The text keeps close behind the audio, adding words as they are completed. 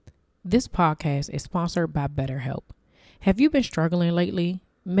This podcast is sponsored by BetterHelp. Have you been struggling lately?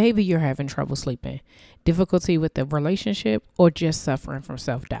 Maybe you're having trouble sleeping, difficulty with the relationship, or just suffering from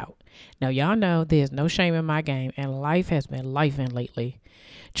self-doubt. Now, y'all know there's no shame in my game, and life has been lifing lately.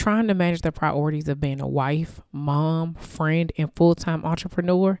 Trying to manage the priorities of being a wife, mom, friend, and full-time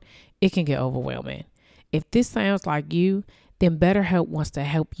entrepreneur, it can get overwhelming. If this sounds like you, then BetterHelp wants to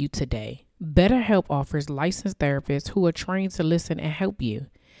help you today. BetterHelp offers licensed therapists who are trained to listen and help you.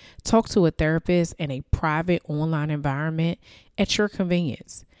 Talk to a therapist in a private online environment at your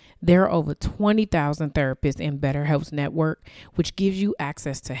convenience. There are over 20,000 therapists in BetterHelp's network, which gives you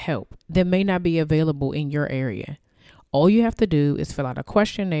access to help that may not be available in your area. All you have to do is fill out a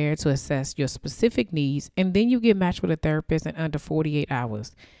questionnaire to assess your specific needs, and then you get matched with a therapist in under 48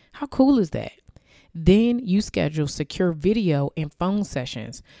 hours. How cool is that? Then you schedule secure video and phone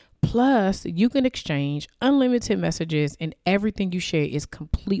sessions. Plus, you can exchange unlimited messages, and everything you share is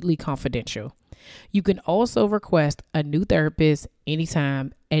completely confidential. You can also request a new therapist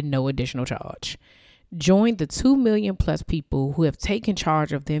anytime at no additional charge. Join the 2 million plus people who have taken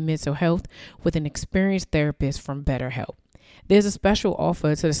charge of their mental health with an experienced therapist from BetterHelp. There's a special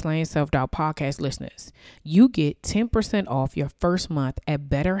offer to the Slaying Self-Doubt podcast listeners. You get 10% off your first month at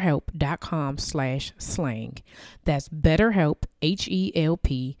betterhelp.com/slang. That's betterhelp,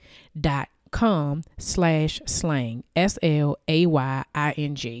 HELP.com/slang,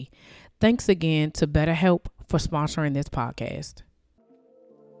 SLAYING. Thanks again to BetterHelp for sponsoring this podcast.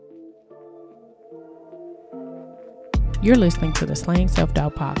 You're listening to the Slaying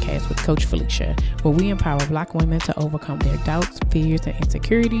Self-Doubt podcast with Coach Felicia, where we empower Black women to overcome their doubts, fears, and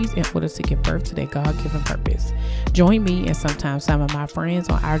insecurities in order to give birth to their God-given purpose. Join me and sometimes some of my friends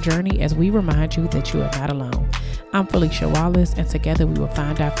on our journey as we remind you that you are not alone. I'm Felicia Wallace, and together we will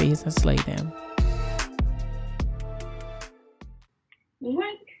find our fears and slay them.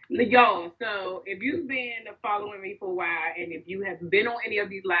 What? Y'all, so if you've been following me for a while and if you have been on any of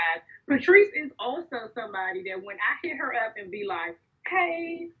these lives, Patrice is also somebody that when I hit her up and be like,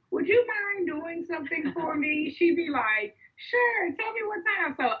 hey, would you mind doing something for me? She'd be like, sure, tell me what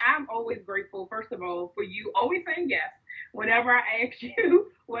time. So I'm always grateful, first of all, for you always saying yes whenever I ask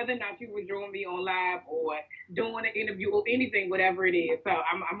you whether or not you would join me on live or doing an interview or anything, whatever it is. So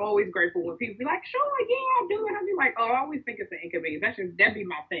I'm always grateful when people be like, sure, yeah, I'll do it. I'll be like, oh, I always think it's an inconvenience. That'd be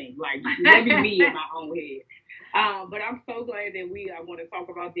my thing. Like, that'd be me in my own head. But I'm so glad that we want to talk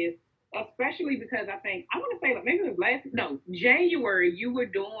about this, especially because I think, I want to say, like, maybe it was January, you were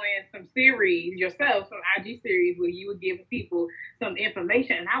doing some series yourself, some IG series where you were giving people some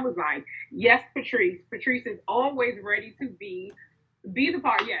information. And I was like, yes, Patrice. Patrice is always ready to be the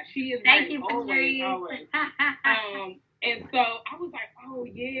part. Yeah, she is Thank ready. you, Always. Patrice. And so I was like, oh,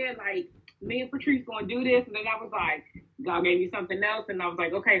 yeah, like, me and Patrice going to do this. And then I was like, God gave me something else. And I was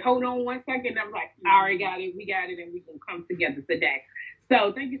like, okay, hold on one second. And I was like, I already got it. We got it. And we can come together today.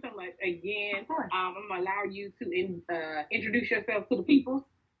 So thank you so much again. I'm going to allow you to introduce yourself to the people.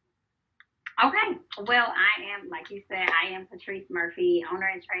 Okay. Well, I am, like you said, I am Patrice Murphy, owner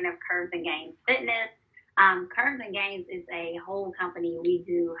and trainer of Curves and Gains Fitness. Curves and Gains is a whole company. We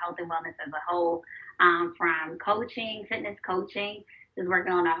do health and wellness as a whole, from coaching, fitness coaching, just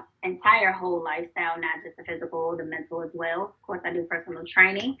working on an entire whole lifestyle, not just the physical, the mental as well. Of course, I do personal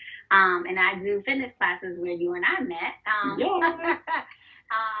training, and I do fitness classes where you and I met.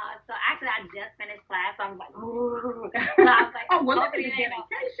 So actually, I just finished class. So I was like, ooh. So I was like, oh, well, look at the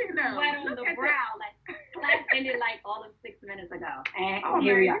dedication, though. Sweat on the brow. Like, class ended like all of 6 minutes ago. And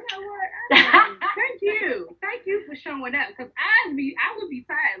here we are. You know what? Thank you for showing up. Because I would be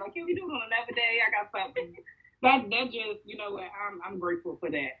tired. Like, can we do it on another day? I got something. That just, you know what? I'm grateful for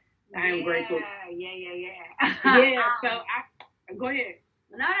that. I am grateful. Yeah. So go ahead.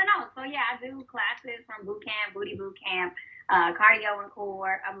 No. So yeah, I do classes from boot camp, booty boot camp, cardio and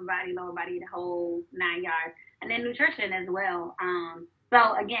core, upper body, lower body, the whole 9 yards, and then nutrition as well.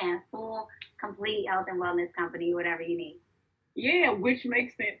 So again, full, complete health and wellness company, whatever you need. Yeah, which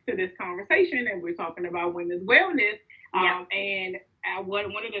makes sense to this conversation, and we're talking about women's wellness. And one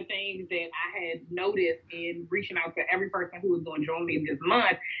of the things that I had noticed in reaching out to every person who was going to join me this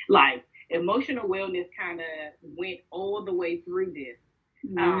month, like emotional wellness kind of went all the way through this.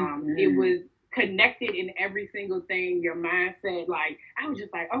 It was connected in every single thing, your mindset. Like, I was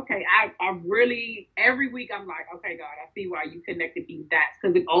just like, okay, I really, every week I'm like, okay, God, I see why you connected these dots,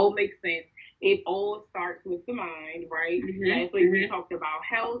 because it all makes sense. It all starts with the mind, right? Last week we talked about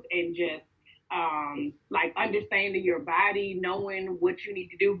health and just like understanding your body, knowing what you need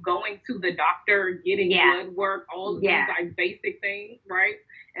to do, going to the doctor, getting blood work, all of these like basic things, right?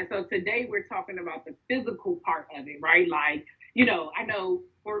 And so today we're talking about the physical part of it, right? Like I know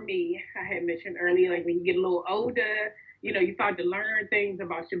for me, I had mentioned earlier, like when you get a little older, you start to learn things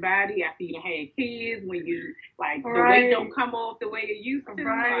about your body after you had kids. When you like the weight Right. don't come off the way it used to.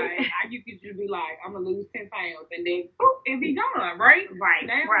 Right. Like I used to just be like, I'm gonna lose 10 pounds, and then boop, it be gone. Right Right.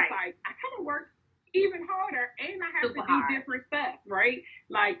 now, Right. it's like I kind of work even harder, and I have Super to do hard. different stuff. Right,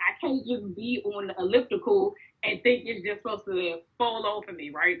 like I can't just be on the elliptical and think it's just supposed to fall off of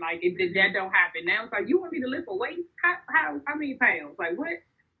me, right? Like that don't happen. Now it's like you want me to lift a weight? How many pounds? Like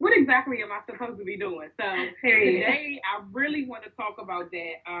what exactly am I supposed to be doing? So today I really want to talk about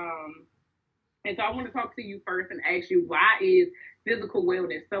that. And so I want to talk to you first and ask you, why is physical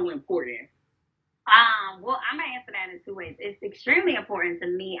wellness so important? Well, I'm gonna answer that in two ways. It's extremely important to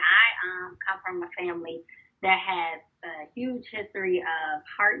me. I come from a family that has a huge history of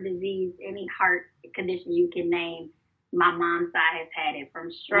heart disease, any heart condition you can name. My mom's side has had it,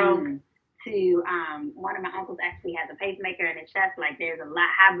 from stroke to one of my uncles actually has a pacemaker in his chest. Like, there's a lot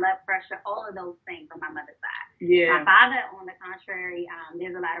high blood pressure, all of those things on my mother's side. My father, on the contrary,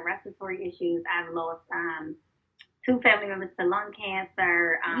 there's a lot of respiratory issues. I've lost two family members to lung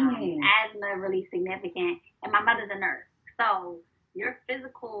cancer, asthma really significant, and my mother's a nurse. So your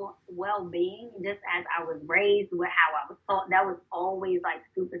physical well-being, just as I was raised, with how I was taught, that was always like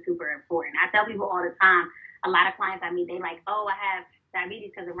super, super important. I tell people all the time, a lot of clients I meet, they like, oh, I have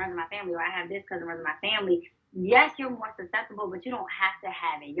diabetes because it runs in my family, or I have this because it runs in my family. Yes, you're more susceptible, but you don't have to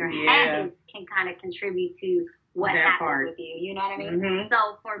have it. Your habits can kind of contribute to what happens with you. You know what I mean? Mm-hmm.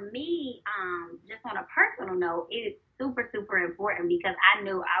 So for me, just on a personal note, it is super, super important because I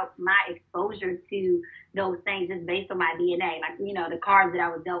knew my exposure to those things just based on my DNA, like, the cards that I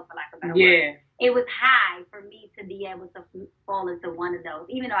was dealt, for lack of a better word. It was high for me to be able to fall into one of those,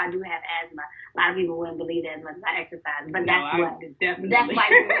 even though I do have asthma. A lot of people wouldn't believe that as much as I exercise, but that's why you wouldn't know.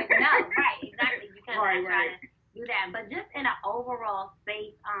 Right, exactly, because I try to do that. But just in an overall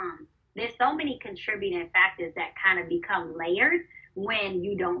space, there's so many contributing factors that kind of become layered when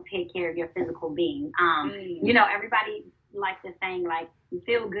you don't take care of your physical being. Everybody likes the saying, like, you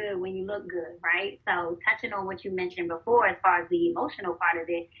feel good when you look good, right? So touching on what you mentioned before, as far as the emotional part of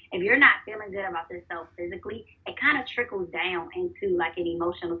it, if you're not feeling good about yourself physically, it kind of trickles down into like an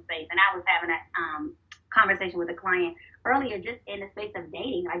emotional space. And I was having a conversation with a client earlier, just in the space of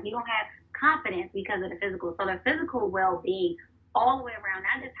dating. Like, you don't have confidence because of the physical. So the physical well-being all the way around,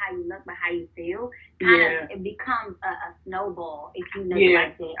 not just how you look, but how you feel, it becomes a snowball if you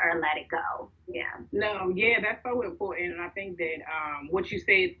neglect it or let it go. No, that's so important. And I think that what you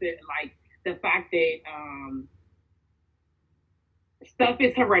said, that like the fact that stuff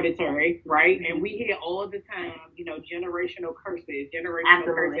is hereditary, right? Mm-hmm. And we hear all the time, generational curses. And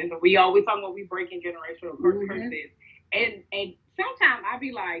we always talk about we breaking generational curses. And sometimes I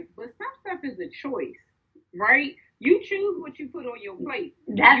be like, but some stuff is a choice, right? You choose what you put on your plate.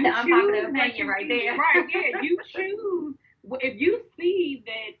 That's the unpopular opinion right there. Right, you choose. If you see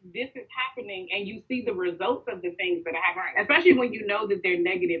that this is happening and you see the results of the things that are happening, especially when you know that they're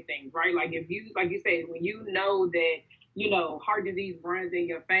negative things, right? Like if you, like you said, when you know that, heart disease runs in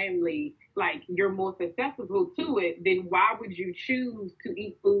your family, like you're more susceptible to it, then why would you choose to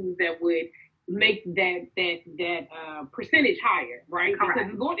eat foods that would make that percentage higher, right? Correct.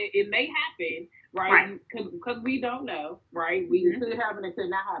 Because it may happen, right? Because we don't know, right? We could happen, it could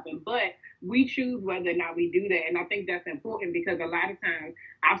not happen, but we choose whether or not we do that. And I think that's important because a lot of times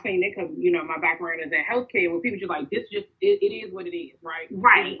I've seen it because, my background is in healthcare, where people just like, it is what it is, right?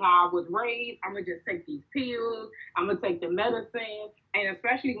 This is how I was raised. I'm going to just take these pills. I'm going to take the medicine. And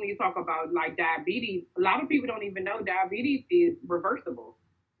especially when you talk about like diabetes, a lot of people don't even know diabetes is reversible.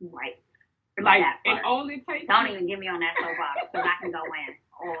 Right. Like, and all it takes. Don't even get me on that soapbox because I can go in.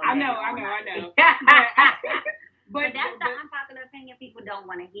 I know. But that's the unpopular opinion people don't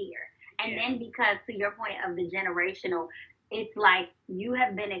want to hear. And then because, to your point of the generational, it's like you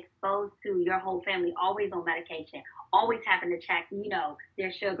have been exposed to your whole family always on medication, always having to check,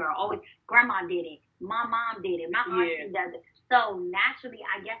 their sugar, always, grandma did it, my mom did it, my auntie does it. So naturally,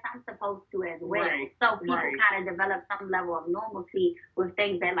 I guess I'm supposed to as well. Right. So people kind of develop some level of normalcy with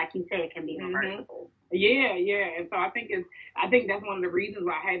things that, like you said, can be reversible. Yeah. And so I think that's one of the reasons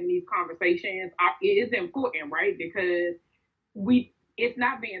why having these conversations it is important, right? Because it's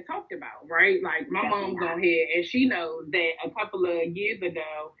not being talked about, right? Like my mom's on here and she knows that a couple of years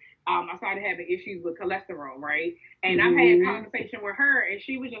ago, I started having issues with cholesterol, right? And I've had a conversation with her and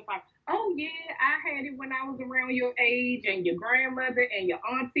she was just like, oh yeah, I had it when I was around your age and your grandmother and your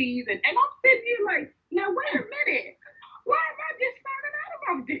aunties. And I'm sitting here like, now wait a minute. Why am I just finding out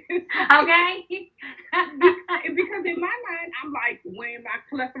about this? Okay. Because in my mind, I'm like, when my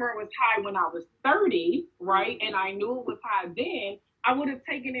cholesterol was high when I was 30, right, and I knew it was high then, I would have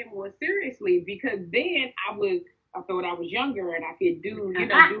taken it more seriously because then I thought I was younger and I could do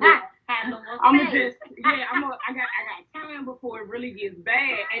it. I got time before it really gets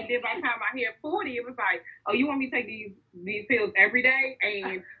bad. And then by the time I hit 40, it was like, oh, you want me to take these pills every day?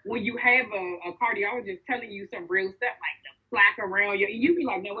 And when you have a cardiologist telling you some real stuff like the plaque around you be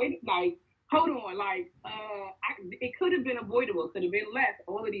like, no, wait, like, hold on, like, it could have been avoidable, could have been less,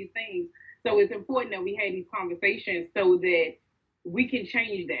 all of these things. So it's important that we have these conversations so that we can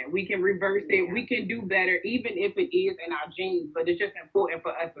change that. We can reverse it. We can do better, even if it is in our genes. But it's just important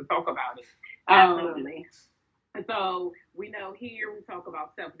for us to talk about it. Absolutely. So we know here we talk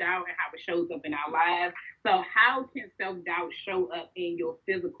about self doubt and how it shows up in our lives. So how can self doubt show up in your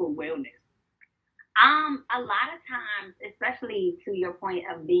physical wellness? A lot of times, especially to your point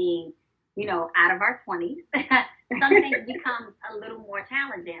of being, out of our 20s, something becomes a little more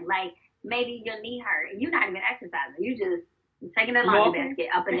challenging. Like maybe your knee hurt and you're not even exercising. You just taking a laundry basket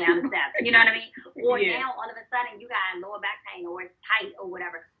up and down the steps. You know what I mean? Or now all of a sudden you got lower back pain or it's tight or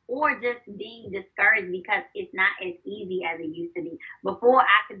whatever. Or just being discouraged because it's not as easy as it used to be. Before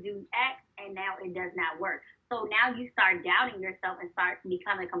I could do X and now it does not work. So now you start doubting yourself and start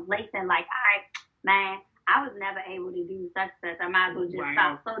becoming complacent like, all right, man, I was never able to do such. I might as well just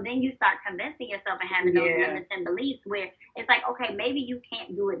stop. So then you start convincing yourself and having those limiting beliefs where it's like, okay, maybe you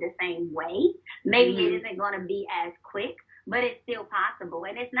can't do it the same way. Maybe it isn't going to be as quick, but it's still possible.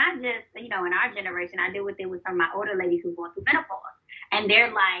 And it's not just, in our generation. I deal with it with some of my older ladies who are going through menopause. And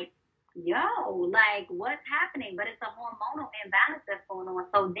they're like, yo, like, what's happening? But it's a hormonal imbalance that's going on.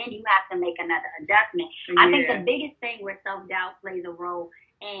 So then you have to make another adjustment. I think the biggest thing where self-doubt plays a role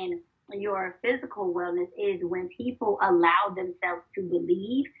in your physical wellness is when people allow themselves to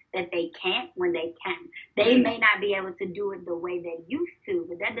believe that they can't when they can. They may not be able to do it the way they used to,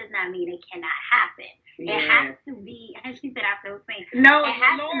 but that does not mean it cannot happen. It has to be, and she said after those things, it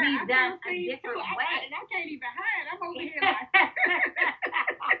has to be done a different way. And I can't even hide. I'm over here like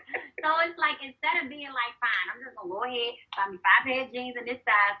So it's like, instead of being like, fine, I'm just going to go ahead, buy me 5 pair of jeans in this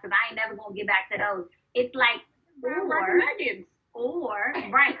size because I ain't never going to get back to those. It's like,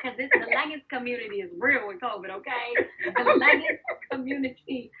 right, because the leggings community is real with COVID, okay? The leggings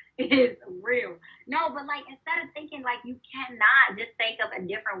community is real. No, but like, instead of thinking like you cannot, just think of a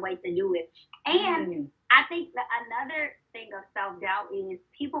different way to do it. And I think that another thing of self-doubt is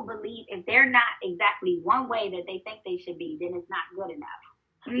people believe if they're not exactly one way that they think they should be, then it's not good enough.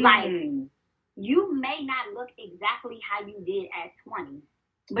 Like, you may not look exactly how you did at 20,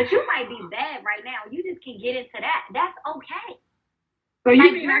 but you might be bad right now. You just can get into that. That's okay. So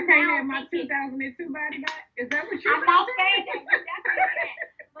you mean I can't have my 2002 body back? Is that what you're saying? I'm not saying that. You definitely can.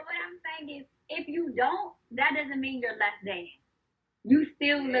 But what I'm saying is, if you don't, that doesn't mean you're less than. You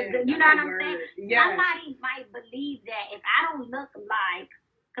still look good. You know what I'm saying? Yes. Somebody might believe that if I don't look like,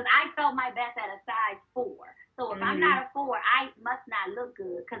 because I felt my best at a size 4. So if I'm not a 4, I must not look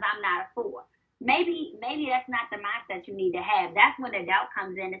good because I'm not a 4. Maybe that's not the mindset you need to have. That's when the doubt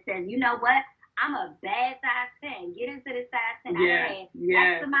comes in and says, you know what? I'm a bad size 10. Get into the size 10. I had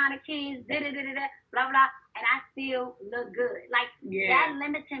X amount of kids, blah, blah, and I still look good. Like, that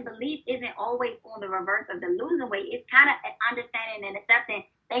limiting belief isn't always on the reverse of the losing weight. It's kind of understanding and accepting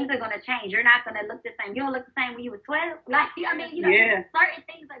things are going to change. You're not going to look the same. You don't look the same when you were 12. Like, I mean, certain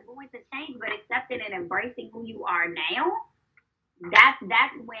things are going to change, but accepting and embracing who you are now, that's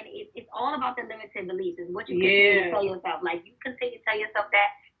when it's all about the limiting beliefs. Is what you continue to tell yourself. Like, you continue to tell yourself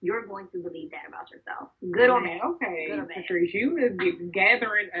that, you're going to believe that about yourself. Good or bad. Okay, Patrice, you is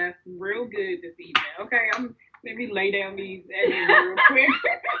gathering us real good this evening. Okay, let me lay down these edges real quick.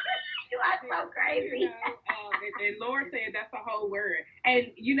 You are so crazy. And Laura said that's the whole word.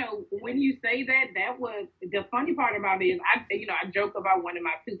 And when you say that, that was the funny part about it is I joke about one of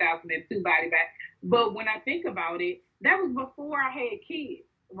my 2002 body back, but when I think about it, that was before I had kids,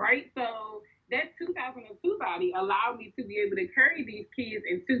 right? So that 2002 body allowed me to be able to carry these kids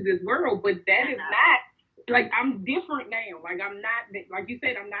into this world, but that is not, like, I'm different now. Like, I'm not, like you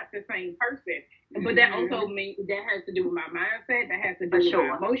said, I'm not the same person. But that also means that has to do with my mindset. That has to do with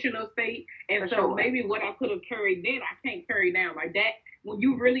my emotional state. And maybe what I could have carried then, I can't carry now. Like that, when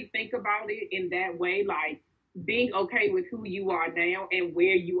you really think about it in that way, like being okay with who you are now and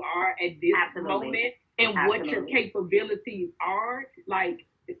where you are at this moment and what your capabilities are, like,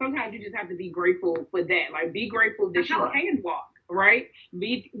 sometimes you just have to be grateful for that. Like, be grateful that you can walk, right?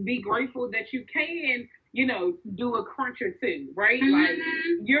 Be grateful that you can, do a crunch or two, right? Like,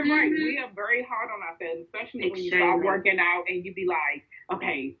 you're right. We are very hard on ourselves, especially when you start working out and you be like,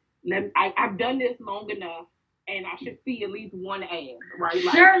 okay, I've done this long enough, and I should see at least one ab, right?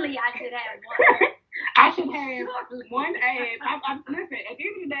 Like, surely I should have one. I should have one ab. Listen, at the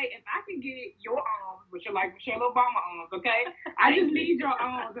end of the day, if I can get your arms, which are like Michelle Obama arms, okay? I just need your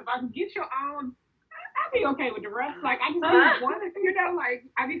arms. If I can get your arms, I'll be okay with the rest. Like, I just need one, like,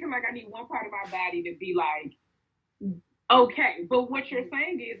 I feel like I need one part of my body to be like, okay. But what you're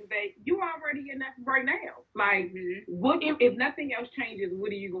saying is that you already in that right now. Like, what if nothing else changes,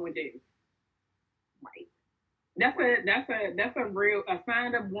 what are you going to do? Right. That's a real a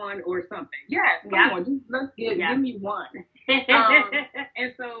sign of one or something. Yes, come on, just let's give me one.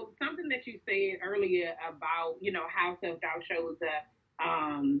 And so something that you said earlier about how self doubt shows up.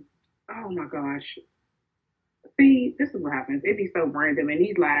 Oh my gosh. See, this is what happens. It be so random, and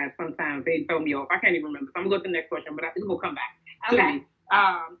these lives sometimes they throw me off. I can't even remember. So I'm gonna go to the next question, but it will come back to me.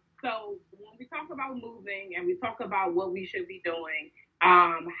 So when we talk about moving and we talk about what we should be doing,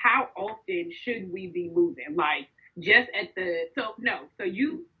 how often should we be moving? Like just at the so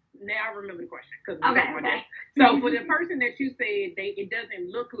you now I remember the question because okay. So for the person that you said it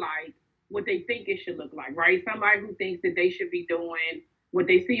doesn't look like what they think it should look like, right? Somebody who thinks that they should be doing what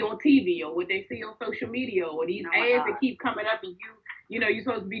they see on TV or what they see on social media or these ads that keep coming up and you're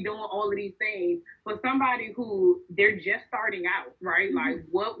supposed to be doing all of these things. For somebody who they're just starting out, right? Mm-hmm. Like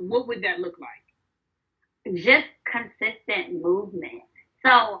what would that look like? Just consistent movement. So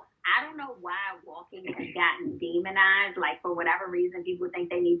I don't know why walking has gotten demonized. Like for whatever reason, people think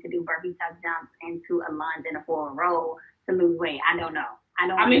they need to do burpee tuck jumps into a lunge and a forward roll to lose weight. I don't know. I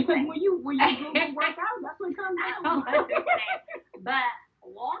mean, because when you go work out, that's what comes out. But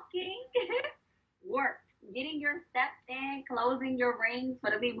walking works. Getting your steps in, closing your rings for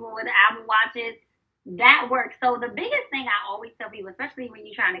the people with the Apple Watches, that works. So the biggest thing I always tell people, especially when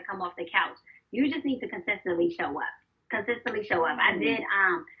you're trying to come off the couch, you just need to consistently show up. I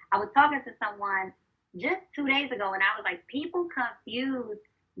was talking to someone just 2 days ago, and I was like, people confuse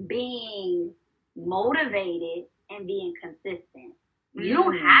being motivated and being consistent. You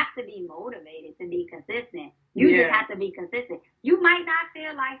don't have to be motivated to be consistent. You just have to be consistent. You might not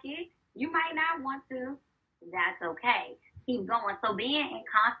feel like it. You might not want to. That's okay. Keep going. So being in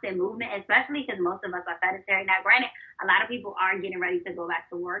constant movement, especially because most of us are sedentary. Now, granted, a lot of people are getting ready to go back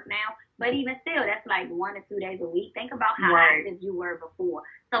to work now, but even still, that's like 1 to 2 days a week. Think about how active you were before.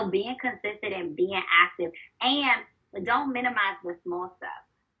 So being consistent and being active, and don't minimize the small stuff.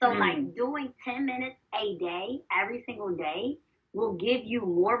 So like doing 10 minutes a day, every single day, will give you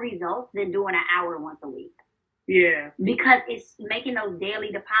more results than doing an hour once a week. Yeah. Because it's making those daily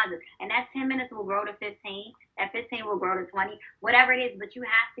deposits. And that 10 minutes will grow to 15. That 15 will grow to 20. Whatever it is, but you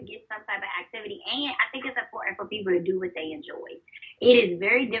have to get some type of activity. And I think it's important for people to do what they enjoy. It is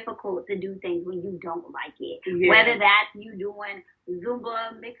very difficult to do things when you don't like it. Yeah. Whether that's you doing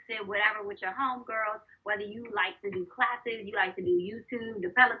Zumba, mixing, whatever with your homegirls, whether you like to do classes, you like to do YouTube, the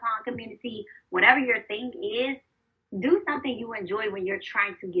Peloton community, whatever your thing is, do something you enjoy when you're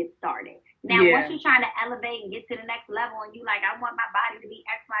trying to get started. Now, once you're trying to elevate and get to the next level and you like, I want my body to be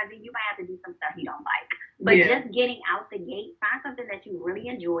X, Y, Z, you might have to do some stuff you don't like. But just getting out the gate, find something that you really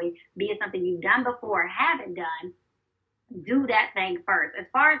enjoy, be it something you've done before or haven't done, do that thing first.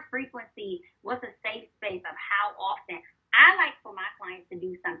 As far as frequency, what's a safe space of how often? I like for my clients to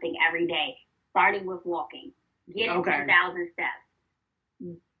do something every day, starting with walking, getting 10,000 steps.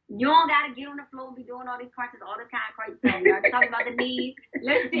 You don't gotta get on the floor and be doing all these crunches all the time, crazy stuff. We already talking about the knees.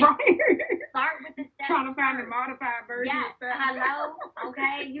 Listen, start with the steps. Trying to find the modified version of stuff. Hello,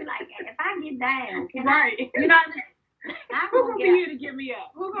 okay? You like, if I get down, you know what I'm Who's gonna be here to get me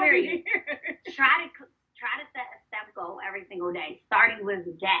up? Who's gonna be here? Try to set a step goal every single day, starting with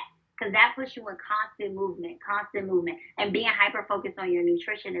that. Because that puts you in constant movement, and being hyper-focused on your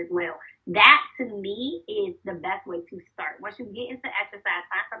nutrition as well. That, to me, is the best way to start. Once you get into exercise,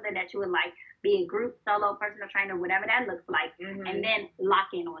 find something that you would like, be a group, solo, personal trainer, whatever that looks like, and then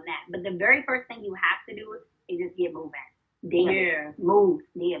lock in on that. But the very first thing you have to do is just get moving daily. Yeah. Move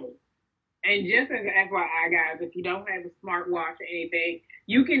daily. And just as an FYI, guys, if you don't have a smartwatch or anything,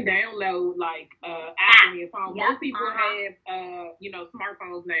 you can download apps on your phone. Most people have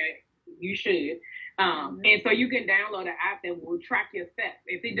smartphones now. You should. And so you can download an app that will track your steps.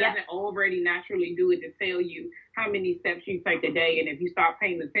 If it doesn't already naturally do it to tell you how many steps you take a day, and if you start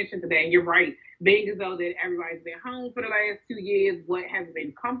paying attention to that, and you're right, being as though that everybody's been home for the last 2 years, what has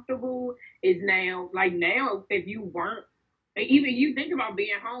been comfortable is now, if you weren't Even you think about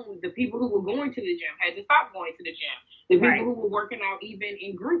being home, the people who were going to the gym had to stop going to the gym. The people Right. who were working out even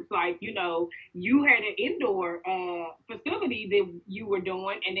in groups, like, you had an indoor facility that you were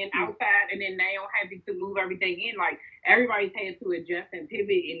doing, and then outside, and then now having to move everything in. Like, everybody's had to adjust and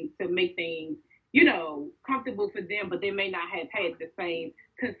pivot and to make things, comfortable for them, but they may not have had the same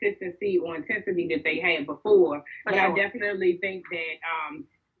consistency or intensity that they had before. For But I sure. definitely think that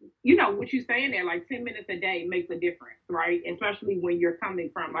what you're saying there, like 10 minutes a day makes a difference, right? Especially when you're coming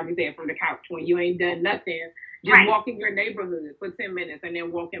from, like I said, from the couch, when you ain't done nothing, just Right. walking your neighborhood for 10 minutes and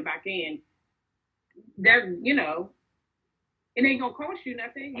then walking back in. That, it ain't gonna cost you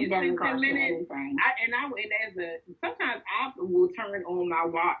nothing. It You doesn't spend 10 cost you minutes. anything. And as sometimes I will turn on my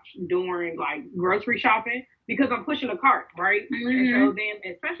watch during like grocery shopping because I'm pushing a cart, right? And so then,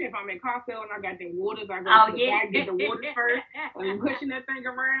 especially if I'm in Costco and I got the waters, I go to the back, get the waters first, and pushing that thing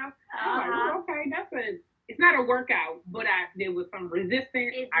around. I'm like, oh, okay, it's not a workout, but there was some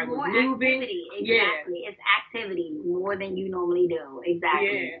resistance. It's I was more moving. activity. Yeah, Exactly. It's activity more than you normally do.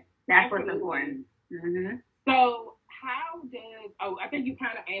 Exactly. yeah, That's what's absolutely. important. So, I think you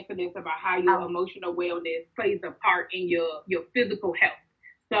kind of answered this about how your Oh, emotional wellness plays a part in your physical health.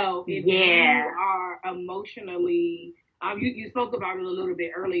 So, if you yeah. are emotionally, you spoke about it a little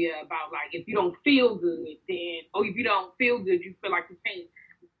bit earlier about like if you don't feel good, then, or if you don't feel good, you feel like you can't,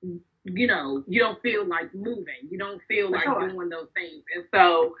 you don't feel like moving, you don't feel For like sure. doing those things. And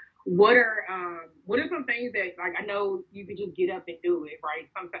so, what are some things that, like, I know you can just get up and do it, right?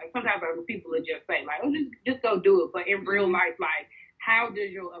 Sometimes other people will just say like, oh, just go do it. But in real Mhm. life, like, how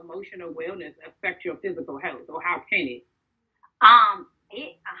does your emotional wellness affect your physical health, or how can it?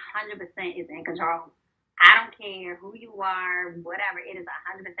 It 100% is in control. I don't care who you are, whatever. It is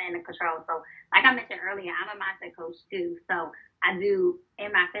 100% in control. So, like I mentioned earlier, I'm a mindset coach too. So I do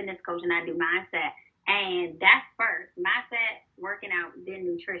in my fitness coaching, I do mindset, and that's first mindset, working out, then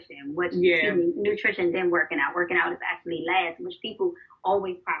nutrition. Which, excuse Yeah, me, nutrition, then working out. Working out is actually last, which people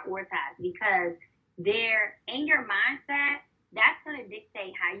always prioritize because they're in your mindset. That's gonna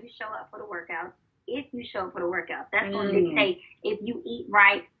dictate how you show up for the workout. If you show up for the workout, that's going to mm, dictate if you eat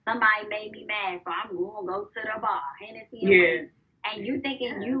right. Somebody made me mad, so I'm going to go to the bar, Hennessy and yeah, wings. And you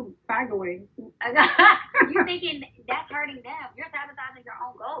thinking you, tiger wing. you thinking that's hurting them. You're sabotaging your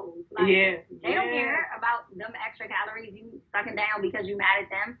own goals. Like, Yeah, they don't yeah, care about them extra calories you sucking down because you mad at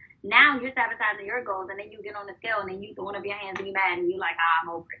them. Now you're sabotaging your goals, and then you get on the scale, and then you throw up your hands and you mad, and you like, I'm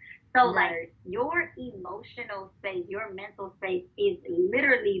over it. So, like, right. your emotional space, your mental space is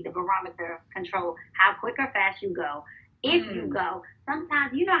literally the barometer of control how quick or fast you go. If you Mm, go,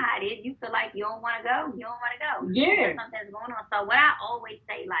 sometimes you know how it is. You feel like you don't want to go. You don't want to go because yeah, something's going on. So, what I always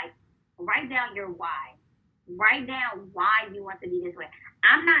say, like, write down your why. Write down why you want to be this way.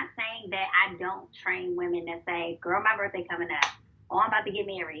 I'm not saying that I don't train women that say, girl, my birthday coming up. Oh, I'm about to get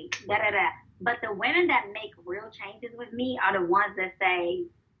married. Da da da. But the women that make real changes with me are the ones that say,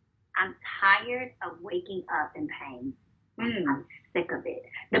 I'm tired of waking up in pain. mm, I'm sick of it.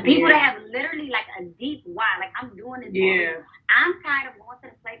 The people that yeah, have literally like a deep why, like I'm doing this for a yeah, reason. I'm tired of going to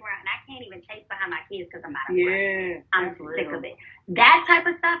the playground and I can't even chase behind my kids because I'm out of breath. yeah. I'm That's sick real. of it. That type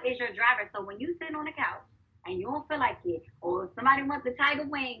of stuff is your driver. So when you sit on the couch and you don't feel like it, or somebody wants the tiger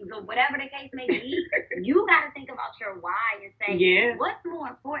wings, or whatever the case may be, you got to think about your why and say, Yeah, what's more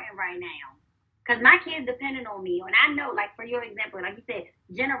important right now? Because my kids depending on me, and I know, like for your example, like you said,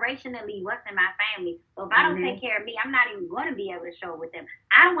 generationally, what's in my family. So if I don't take hmm, care of me, I'm not even going to be able to show with them.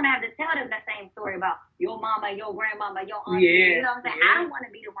 I don't want to have to tell them the same story about your mama, your grandmama, your auntie. You yeah, know what I'm saying? I yeah, don't want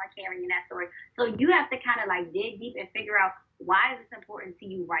to be the one carrying that story. So you have to kind of like dig deep and figure out why is this important to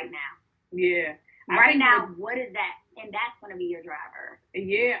you right now. yeah. I Right think what now, what is that? And that's going to be your driver.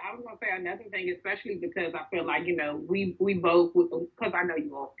 Yeah, I was gonna say another thing, especially because I feel like we both, because I know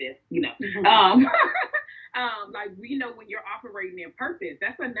you off this, like when you're operating in purpose,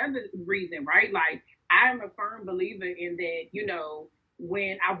 that's another reason, right? Like, I'm a firm believer in that.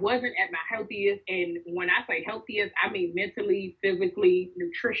 When I wasn't at my healthiest, and when I say healthiest, I mean mentally, physically,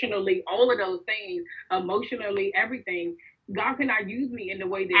 nutritionally, all of those things, emotionally, everything. God cannot use me in the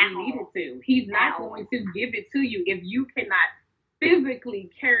way that He needed Ow. to. He's not Ow. going to give it to you if you cannot physically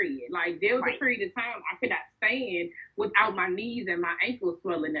carry it. Like, there was a Right. period of time I could not stand without my knees and my ankles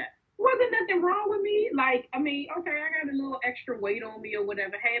swelling up. Wasn't nothing wrong with me. Like, I mean, okay, I got a little extra weight on me or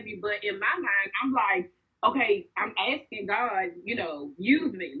whatever have you, but in my mind, I'm like, okay, I'm asking God,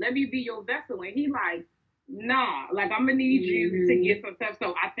 use me. Let me be your vessel. And He like, nah, like, I'm gonna need you to Mm-hmm. get some stuff.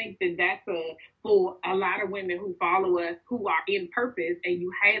 So I think that that's for a lot of women who follow us, who are in purpose, and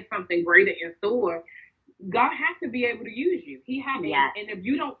you have something greater in store. God has to be able to use you. He has, Yes. and if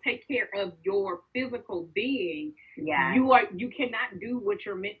you don't take care of your physical being, Yes. you cannot do what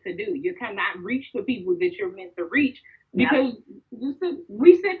you're meant to do. You cannot reach the people that you're meant to reach because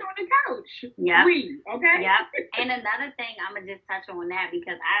we sit on the couch. Yep. Okay. Yep. And another thing, I'm gonna just touch on that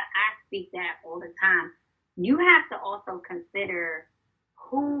because I speak that all the time. You have to also consider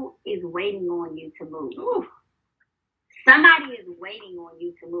who is waiting on you to move. Ooh. Somebody is waiting on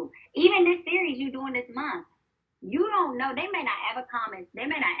you to move. Even this series you're doing this month, you don't know. They may not ever comment. They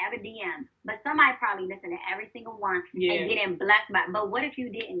may not ever DM. But somebody probably listen to every single one and getting blessed by. But what if you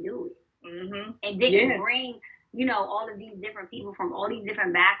didn't do it? Mm-hmm. And didn't bring, all of these different people from all these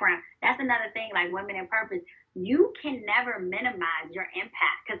different backgrounds. That's another thing, like Women in Purpose. You can never minimize your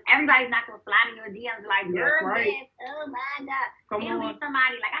impact because everybody's not going to slide in your DMs like, girl, this, oh my God. It'll be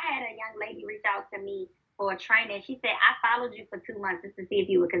somebody, like I had a young lady reach out to me for a training. She said, I followed you for 2 months just to see if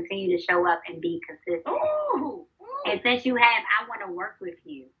you would continue to show up and be consistent. Ooh. And since you have, I want to work with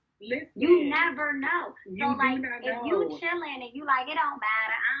you. Listen, you never know. So, like, if know. you chilling and you like, it don't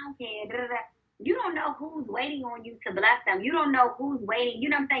matter, I don't care, you don't know who's waiting on you to bless them. You don't know who's waiting. You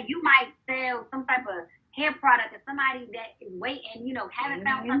know what I'm saying? You might sell some type of hair product to somebody that is waiting, haven't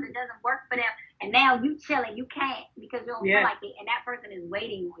found something that doesn't work for them. And now you chilling, you can't because you don't feel like it. And that person is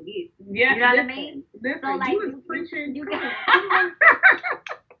waiting on you. Yeah, you know what I mean? Listen, so, like, you was preaching. I'm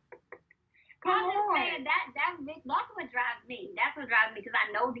just saying that's what drives me. That's what drives me because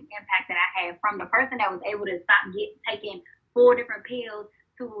I know the impact that I had from the person that was able to stop taking 4 different pills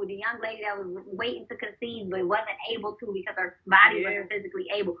to the young lady that was waiting to conceive but wasn't able to because her body wasn't physically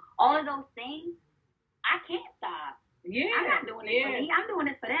able. All of those things, I can't stop. Yeah, I'm not doing this for me. I'm doing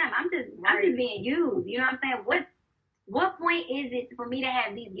this for them. I'm just being used. You know what I'm saying? What point is it for me to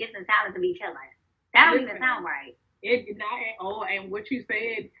have these gifts and talents to be chilling? That don't even sound right. It not at all. And what you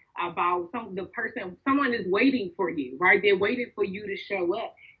said about someone is waiting for you, right? They're waiting for you to show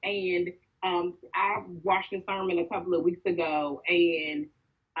up. And I watched a sermon a couple of weeks ago, and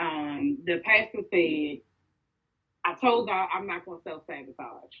the pastor said, I told God I'm not going to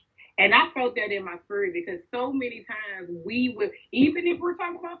self-sabotage. And I felt that in my spirit because so many times we would, even if we're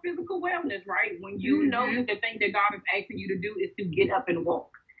talking about physical wellness, right? When you know that the thing that God is asking you to do is to get up and walk.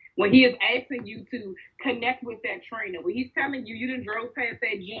 When he is asking you to connect with that trainer, when he's telling you done drove past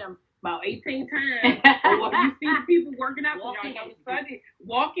that gym about 18 times, or you see people working out, y'all know Sunday,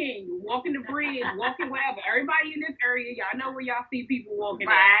 walking the bridge, walking wherever. Everybody in this area, y'all know where y'all see people walking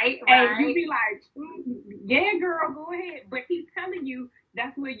right. And you be like, yeah, girl, go ahead. But he's telling you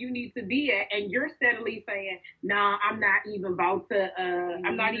that's where you need to be at, and you're steadily saying, "Nah, I'm not even about to.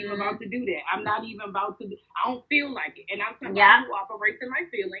 I'm not even about to do that. I'm not even about to. I don't feel like it." And I'm somebody who operates in my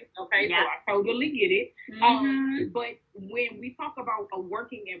feelings. Okay, so I totally get it. But when we talk about a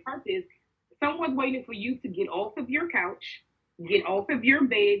working in purpose, someone's waiting for you to get off of your couch, get off of your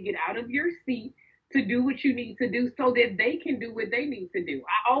bed, get out of your seat to do what you need to do, so that they can do what they need to do.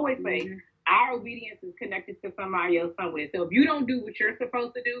 I always say. Our obedience is connected to somebody else somewhere. So if you don't do what you're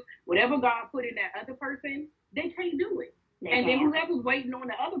supposed to do, whatever God put in that other person, they can't do it. Then whoever's waiting on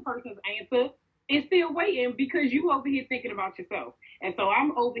the other person's answer is still waiting because you over here thinking about yourself. And so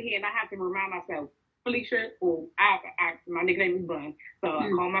I'm over here and I have to remind myself, Felicia, my nickname is Bun. So I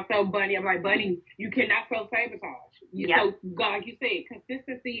call myself Bunny. I'm like, Bunny, you cannot self-sabotage. So God, you said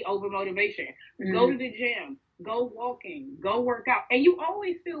consistency over motivation. Go to the gym. Go walking, go work out, and you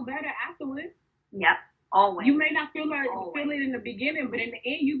always feel better afterwards. Yep, always. You may not feel it in the beginning, but in the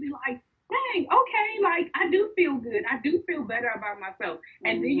end, you be like, dang, okay, like I do feel good. I do feel better about myself.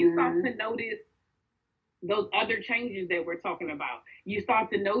 And then you start to notice those other changes that we're talking about. You start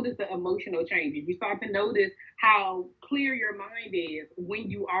to notice the emotional changes. You start to notice how clear your mind is when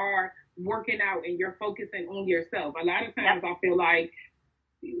you are working out and you're focusing on yourself. A lot of times I feel like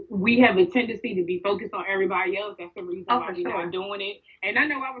we have a tendency to be focused on everybody else. That's the reason why we're not doing it. And I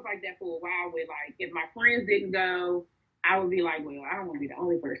know I was like that for a while with like, if my friends didn't go, I would be like, well, I don't want to be the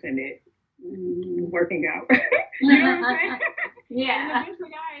only person that working out. You know what I'm saying? Yeah. And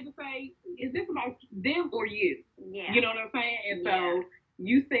eventually I had to say, is this about them or you? Yeah. You know what I'm saying? And so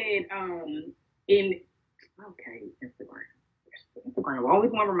you said Instagram. I always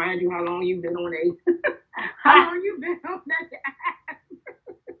want to remind you how long you've been on how long you've been on that app.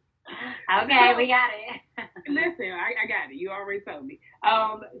 Okay, we got it. Listen, I got it. You already told me.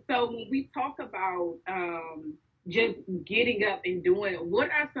 So when we talk about just getting up and doing, what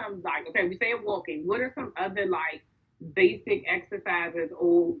are some, like, okay, we say walking. What are some other like basic exercises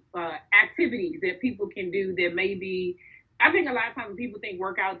or activities that people can do that maybe I think a lot of times when people think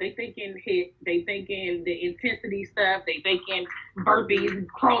workout, they thinking hit, they thinking the intensity stuff, they thinking burpees,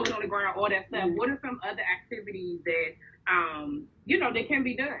 crawling on the ground, all that stuff. What are some other activities that that can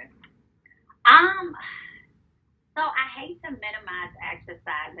be done? Um, so I hate to minimize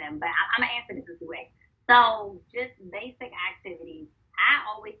exercising, but I'm gonna answer this this way. So just basic activities. I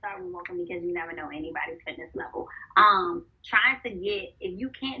always start with walking because you never know anybody's fitness level. Trying to get if you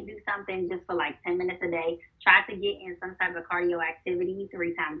can't do something just for like 10 minutes a day, try to get in some type of cardio activity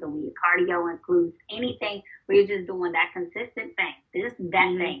 3 times a week. Cardio includes anything where you're just doing that consistent thing, this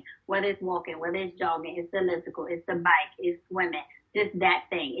that thing, whether it's walking, whether it's jogging, it's the elliptical, it's the bike, it's swimming, just that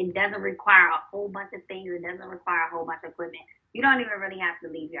thing. It doesn't require a whole bunch of things. It doesn't require a whole bunch of equipment. You don't even really have to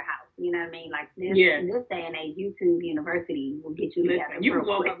leave your house. You know what I mean? Like this day and age, YouTube University will get you together. You can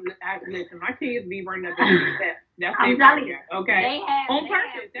walk quick. up. Listen, my kids be running up and that's I'm telling you, okay. They have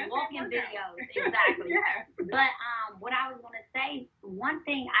That's walking videos, exactly. Yeah. But what I was gonna say, one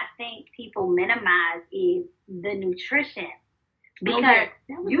thing I think people minimize is the nutrition because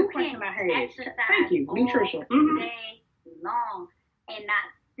you can exercise Thank you. Nutrition. all day long and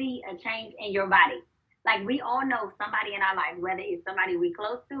not see a change in your body. Like we all know somebody in our life, whether it's somebody we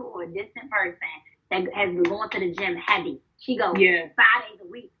close to or a distant person that has been going to the gym heavy. She goes 5 days a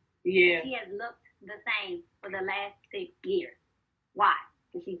week. Yeah. She has looked the same for the last 6 years. Why?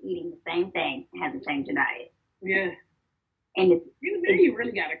 Because she's eating the same thing and hasn't changed her diet. Yeah. And you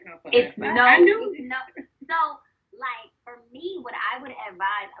really gotta come for it's that. No. So like for me, what I would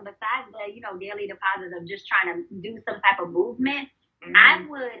advise, besides the daily deposits of just trying to do some type of movement, I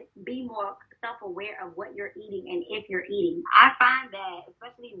would be more self-aware of what you're eating and if you're eating. I find that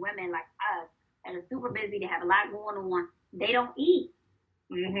especially women like us that are super busy, they have a lot going on, they don't eat.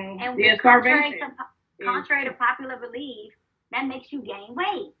 And contrary to popular belief, that makes you gain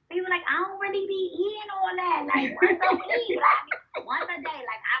weight. People like, I don't really be eating all that. Like once a week, like once a day.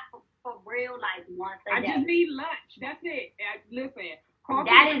 Like I for real, like once a day. I just need lunch. That's it. Listen.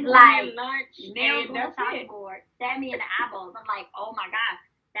 That is like lunch. Nails on the chalkboard. Stab me in the eyeballs. I'm like, oh my gosh.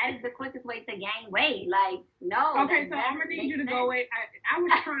 That is the quickest way to gain weight. Like, no. Okay, so I'm gonna need you to go in. I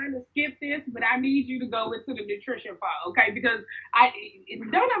was trying to skip this, but I need you to go into the nutrition part, okay? Because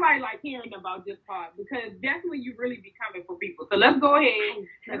don't nobody like hearing about this part because definitely you really be coming for people. So let's go ahead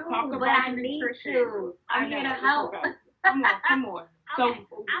and talk about the nutrition. I'm here to help. Okay. Come on. So,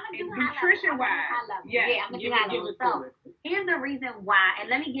 nutrition wise, I'm gonna give it to it. Here's the reason why, and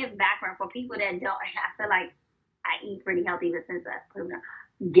let me give background for people that don't. I feel like I eat pretty healthy, but since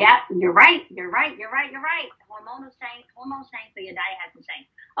yeah, you're right. Hormones change, so your diet has to change.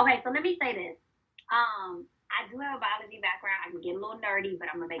 Okay, so let me say this. I do have a biology background. I can get a little nerdy, but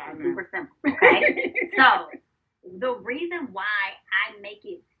I'm gonna make it super simple. Okay. So the reason why I make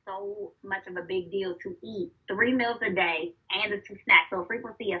it so much of a big deal to eat 3 meals a day and the 2 snacks, so a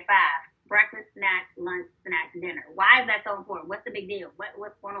frequency of 5: breakfast, snack, lunch, snack, dinner. Why is that so important? What's the big deal?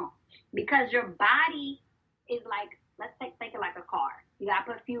 What's going on? Because your body is like, let's take it like a car. You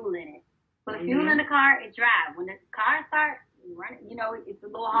gotta put fuel in it. Put fuel in the car, it drives. When the car starts running, it's a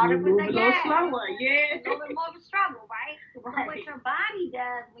little harder to put that gas. A little slower, yeah. It's a little bit more of a struggle, right? So what your body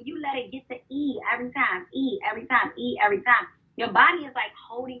does when you let it get to eat every time, your body is like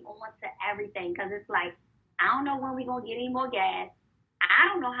holding on to everything because it's like, I don't know when we're gonna get any more gas. I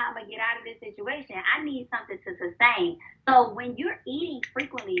don't know how I'm gonna get out of this situation. I need something to sustain. So when you're eating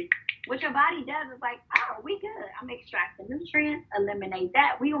frequently, what your body does is like, oh, we good. I'm gonna extract the nutrients, eliminate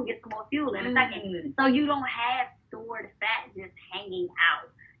that. We gonna get some more fuel in a second. So you don't have stored fat just hanging out.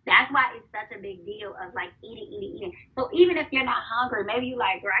 That's why it's such a big deal of like eating. So even if you're not hungry, maybe you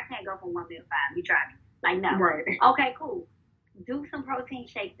like, girl, I can't go from 1 meal to 5. You try me. Like, no. Right. Okay, cool. Do some protein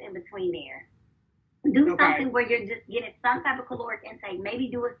shakes in between there. Do something where you're just getting some type of caloric intake. Maybe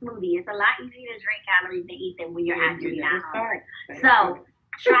do a smoothie. It's a lot easier to drink calories than eat them when you're actually not hungry. So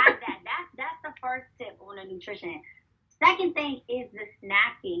try that. That's the first tip on the nutrition. Second thing is the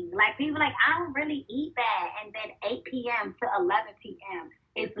snacking. Like people like, I don't really eat that. And then 8 p.m. to 11 p.m.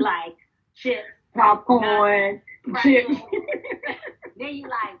 it's like chips, popcorn, chips. Then you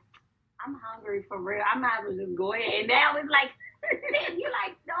like, I'm hungry for real. I might as well just go ahead. And now it's like, you're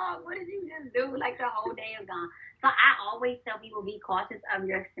like, dog, what did you just do? Like the whole day is gone. So I always tell people, be cautious of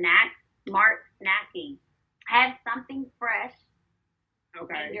your snacks. Smart snacking. Have something fresh.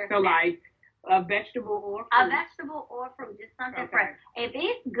 Okay. So like a vegetable or fruit. A vegetable or fruit. Just something fresh. If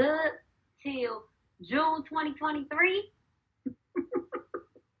it's good till June 2023,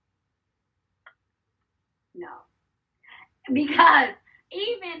 no. Because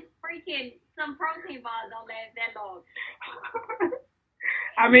even freaking some protein bars don't last that long.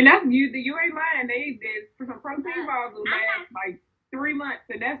 I mean, that's you ain't lying. They did some protein bars will last like 3 months,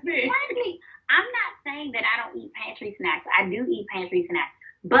 and that's it. Exactly. I'm not saying that I don't eat pantry snacks. I do eat pantry snacks.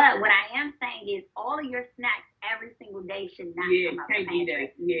 But what I am saying is all of your snacks every single day should not come out the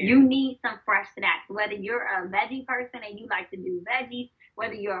pantry. You need some fresh snacks. Whether you're a veggie person and you like to do veggies,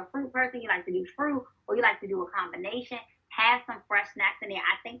 whether you're a fruit person, you like to do fruit, or you like to do a combination, have some fresh snacks in there.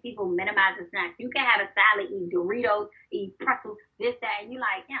 I think people minimize the snacks. You can have a salad, eat Doritos, eat pretzels, this, that, and you're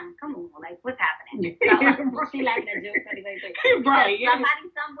like, yeah, come on, like, what's happening? So, she laughing at June 2023. Right, somebody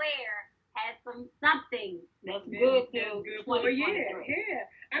somewhere has something that's good for yeah.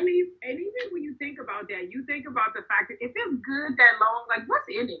 I mean, and even when you think about that, you think about the fact that if it's good that long, like what's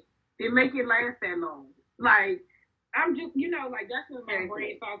in it? It make it last that long. Like I'm just, like that's what my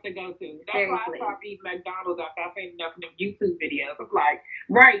brain starts to go to. That's why I stopped eating McDonald's after I seen enough of them YouTube videos. I'm like,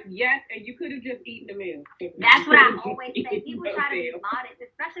 right, yes, and you could have just eaten the meal. That's what I always say. People try to be modest,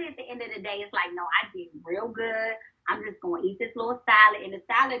 especially at the end of the day. It's like, no, I did real good. I'm just going to eat this little salad, and the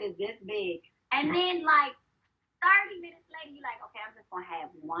salad is this big. And then, like, 30 minutes later, you're like, okay, I'm just going to have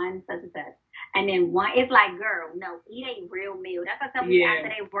one such and such. And then one, it's like, girl, no, eat a real meal. That's what I tell people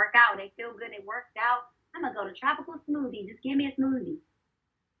after they work out. They feel good, they worked out. I'm going to go to tropical smoothie. Just give me a smoothie.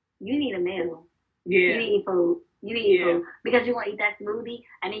 You need a meal. Yeah. You need food. You need food. Because you want to eat that smoothie,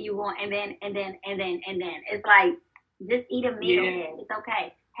 and then you want, and then. It's like, just eat a meal. Yeah. It's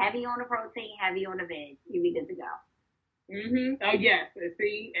okay. Heavy on the protein, heavy on the veg. You be good to go. Oh, yes.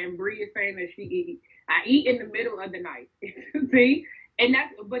 See, and Bree is saying that I eat in the middle of the night. See?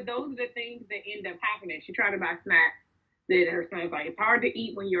 But those are the things that end up happening. She tried to buy snacks that her son's like, it's hard to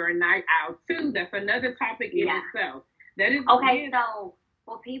eat when you're a night owl, too. That's another topic in itself. That is okay, so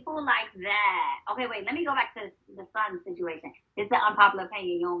for people like that, okay, wait, let me go back to the son situation. It's the unpopular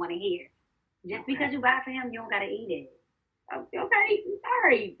opinion you don't want to hear. Just because you buy for him, you don't got to eat it. Okay, all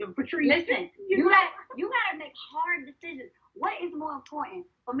right, Patrice. Listen, you gotta make hard decisions. What is more important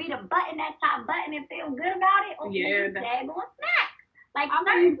for me to button that top button and feel good about it, or make daggone snacks? Like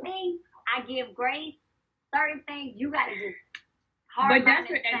certain things, I give grace. Certain things, you gotta just hard. But that's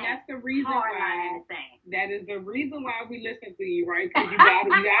the reason why. That is the reason why we listen to you, right? Because you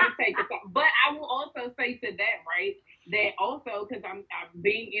gotta take it. But I will also say to that, right? That also because I'm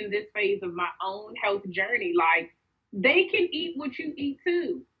being in this phase of my own health journey, like. They can eat what you eat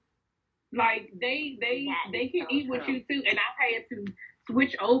too. Like they can eat what you too. And I've had to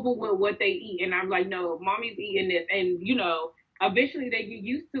switch over with what they eat. And I'm like, no, mommy's eating this. And eventually they get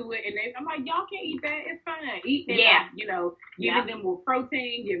used to it. And I'm like, y'all can't eat that. It's fine. Eat that. Giving them more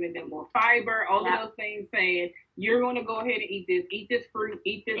protein, giving them more fiber, all of those things, saying you're going to go ahead and eat this fruit,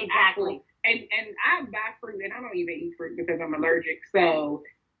 eat this apple. And I buy fruit and I don't even eat fruit because I'm allergic. So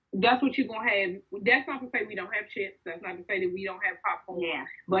that's what you're going to have. That's not to say we don't have chips. That's not to say that we don't have popcorn. Yeah.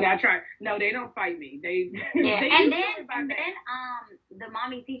 But I try. No, they don't fight me. They and then the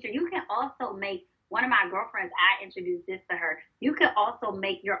mommy teacher, you can also make, one of my girlfriends, I introduced this to her. You can also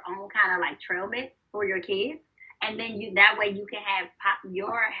make your own kind of like trail mix for your kids. And then that way you can have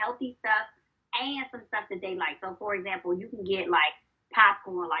your healthy stuff and some stuff that they like. So for example, you can get like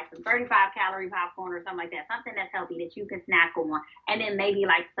popcorn, like some 35-calorie popcorn or something like that, something that's healthy that you can snack on, and then maybe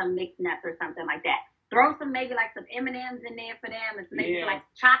like some mixed nuts or something like that. Throw maybe like some M&Ms in there for them, and maybe like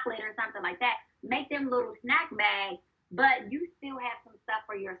chocolate or something like that. Make them little snack bags, but you still have some stuff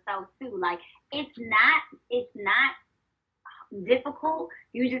for yourself too. Like it's not difficult.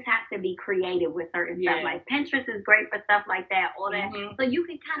 You just have to be creative with certain stuff. Like Pinterest is great for stuff like that, all that. So you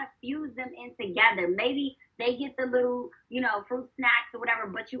can kind of fuse them in together. Maybe they get the little, fruit snacks or whatever,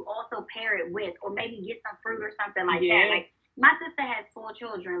 but you also pair it with, or maybe get some fruit or something like that. Like my sister has 4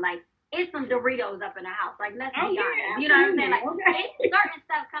 children. Like it's some Doritos up in the house. Like let's be honest. You know what I'm saying? Like it's certain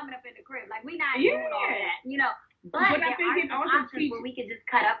stuff coming up in the crib. Like we not doing all that. But there are some options where we can just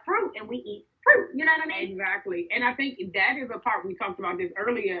cut up fruit and we eat fruit. You know what I mean? Exactly. And I think that is a part, we talked about this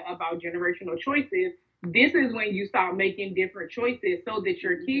earlier about generational choices. This is when you start making different choices so that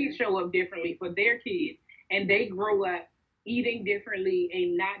your kids show up differently for their kids, and they grow up eating differently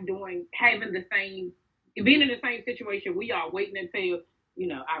and not having the same, being in the same situation we are, waiting until,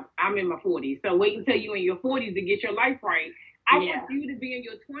 I'm in my 40s. So wait until you're in your 40s to get your life right. I want you to be in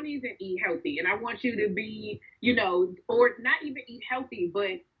your 20s and eat healthy. And I want you to be, or not even eat healthy,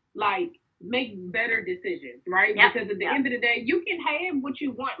 but like make better decisions, right? Because at the end of the day, you can have what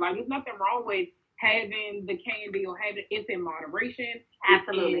you want. Like there's nothing wrong with having the candy or having it's in moderation.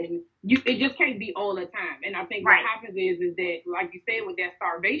 Absolutely. It just can't be all the time. And I think what happens is that, like you said, with that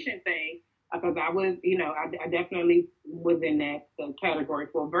starvation thing, because I was, I definitely was in that category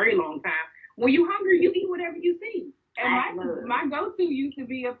for a very long time. When you're hungry, you eat whatever you see. And my go-to used to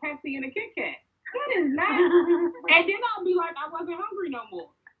be a Pepsi and a Kit Kat. That is not. And then I'll be like, I wasn't hungry no more.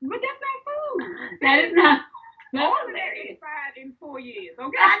 But that's not food. That is not. All of that expired in 4 years.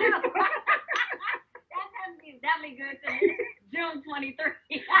 Okay. I know. That Pepsi is definitely good to June 23.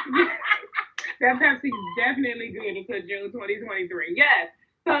 That Pepsi is definitely good until June 2023. Yes.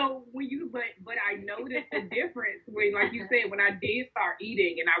 So when but I noticed the difference when, like you said, when I did start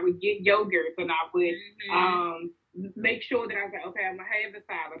eating and I would get yogurts and I would make sure that I was like, okay, I'm gonna have a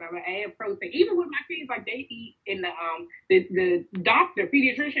salad, I'm gonna add protein. Even with my kids, like they eat in the doctor,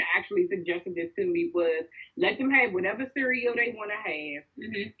 pediatrician actually suggested this to me was let them have whatever cereal they want to have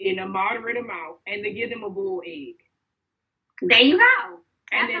in a moderate amount and to give them a boiled egg. There you go.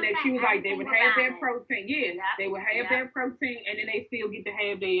 And then she was like, they would have their protein. Yeah, they would have their protein, and then they still get to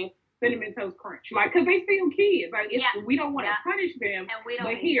have their Cinnamon Toast Crunch. Like, because they still kids. Like, we don't want to punish them,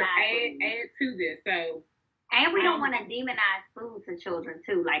 but here, add to this. So, and we don't want to demonize food to children,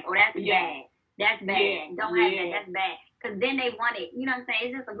 too. Like, oh, that's bad. That's bad. Yeah, don't have that. That's bad. Because then they want it. You know what I'm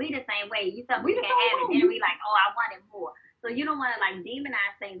saying? It's just, we the same way. You tell me you can have it, then we like, oh, I want it more. So you don't want to like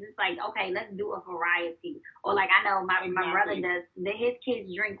demonize things. It's like, okay, let's do a variety. Or like I know my brother does. His kids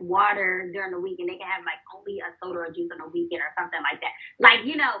drink water during the week, and they can have like only a soda or juice on the weekend or something like that. Like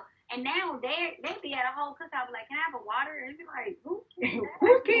and now they be at a whole cookout like, can I have a water? And be like, who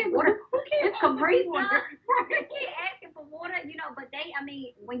cares water? It's Capri Sun. They keep asking for water, But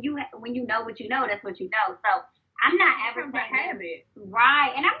when you know what you know, that's what you know. So I'm not ever saying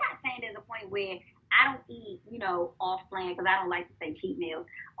right, and I'm not saying there's a point where I don't eat, off plan because I don't like to say cheat meals,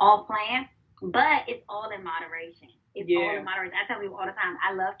 off plan, but it's all in moderation. It's all in moderation. I tell people all the time,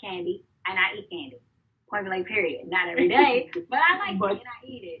 I love candy and I eat candy. Point blank, period. Not every day, but I like it and I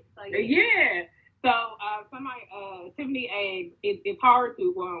eat it. So yeah. So Tiffany asked, it's hard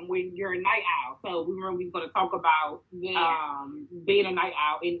to when you're a night owl. So we're going to talk about being a night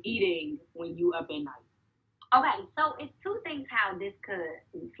owl and eating when you up at night. Okay, so it's two things how this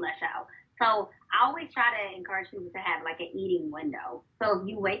could flesh out. So I always try to encourage people to have like an eating window. So if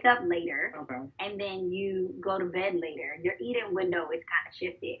you wake up later and then you go to bed later, your eating window is kind of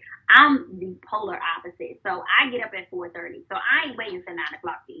shifted. I'm the polar opposite. So I get up at 4:30. So I ain't waiting till 9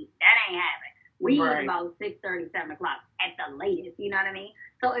 o'clock to eat. That ain't happening. We eat about 6:30, 7 o'clock at the latest. You know what I mean?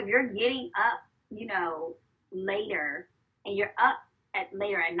 So if you're getting up, later and you're up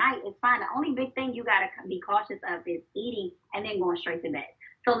later at night, it's fine. The only big thing you got to be cautious of is eating and then going straight to bed.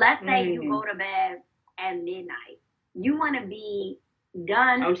 So let's say you go to bed at midnight. You want to be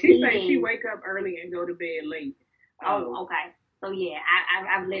done. Oh, she said she wake up early and go to bed late. Oh, okay. So yeah,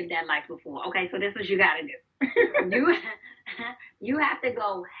 I've lived that life before. Okay, so this is what you got to do. You have to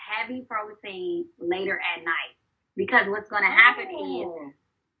go heavy protein later at night because what's going to happen is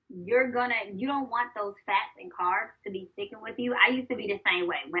you don't want those fats and carbs to be sticking with you. I used to be the same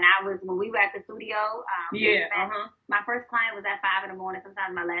way. When we were at the studio, my first client was at 5 in the morning.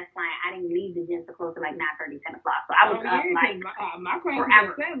 Sometimes my last client, I didn't leave the gym till close to like 9:30, 10 o'clock. So I was up like my client was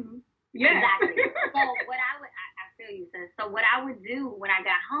at 7. Yeah. Exactly. So I feel you, sis. So what I would do when I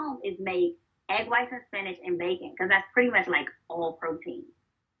got home is make egg whites and spinach and bacon because that's pretty much like all protein.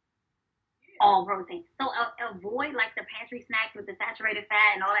 All protein. So avoid like the pantry snacks with the saturated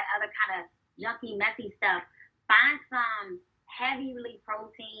fat and all that other kind of junky, messy stuff. Find some heavily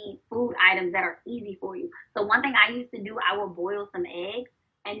protein food items that are easy for you. So one thing I used to do, I would boil some eggs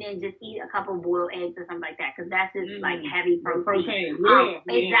and then just eat a couple boiled eggs or something like that because that's just like heavy protein.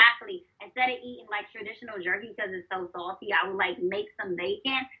 Exactly. Instead of eating like traditional jerky because it's so salty, I would like make some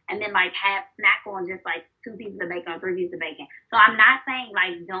bacon and then like have snack on just like 2 pieces of bacon or 3 pieces of bacon. So I'm not saying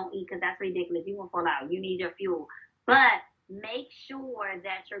like don't eat because that's ridiculous. You won't fall out. You need your fuel. But make sure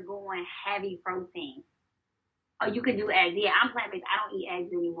that you're going heavy protein. Oh, you can do eggs. Yeah, I'm plant-based. I don't eat eggs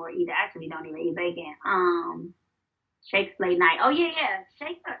anymore either. I actually don't even eat bacon. Shakes late night. Oh yeah.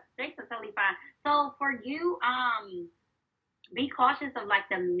 Shakes are totally fine. So for you, be cautious of like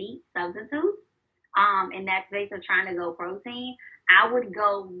the meat substitutes. In that space of trying to go protein, I would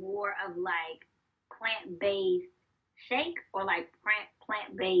go more of like plant-based shake or like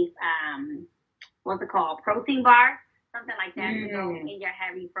plant-based what's it called? Protein bar, something like that to go in your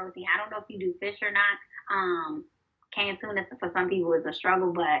heavy protein. I don't know if you do fish or not. Canned tuna for some people is a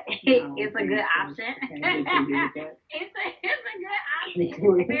struggle, but it's a good option. It's a good option.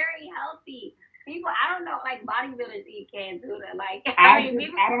 It's very healthy. People, I don't know, like bodybuilders eat canned tuna. Like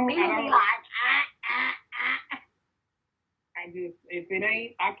people be like, I just if it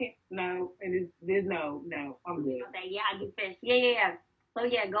ain't, I can't. No, there's no. I'm good. Okay, yeah, I do fish. Yeah. So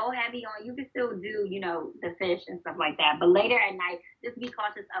yeah, go heavy on. You can still do, the fish and stuff like that. But later at night, just be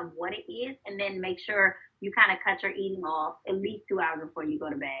cautious of what it is, and then make sure you kind of cut your eating off at least 2 hours before you go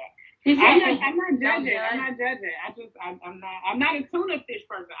to bed. I'm not judging. I'm not judging. I'm not a tuna fish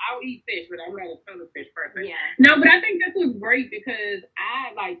person. I'll eat fish, but I'm not a tuna fish person. Yeah. No, but I think this was great because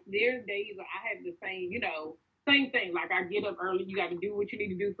there's days where I have the same, same thing. Like I get up early, you got to do what you need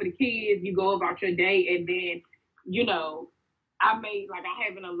to do for the kids. You go about your day, and then, I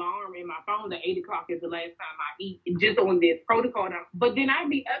have an alarm in my phone that 8 o'clock is the last time I eat, just on this protocol. But then I'll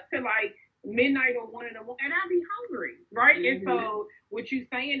be up to like midnight or 1 in the morning, and I'll be hungry, right? Mm-hmm. And so what you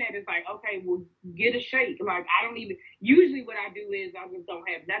saying that is like, okay, well, get a shake. Like I don't even. Usually, what I do is I just don't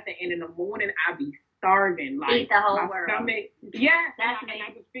have nothing, and in the morning I'll be starving, like eat the whole my world. stomach. Yeah, and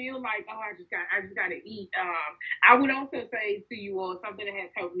I just feel like, oh, I just got to eat. I would also say to you all, something that has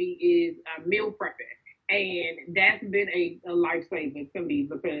helped me is meal prepping. And that's been a lifesaver to me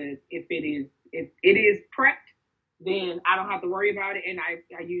because if it is prepped, then I don't have to worry about it, and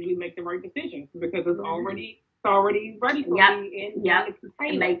I usually make the right decisions because it's already ready for me. And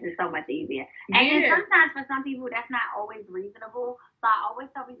it makes it so much easier. And then sometimes for some people that's not always reasonable. So I always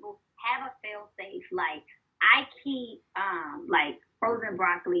tell people have a fail safe. Like I keep like frozen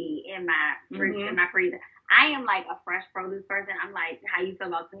broccoli in my freezer. I am like a fresh produce person. I'm like, how you feel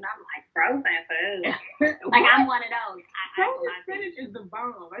about tuna? I'm like, frozen food. Like I'm one of those. Frozen spinach is the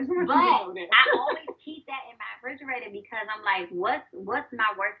bomb. I always keep that in my refrigerator because I'm like, what's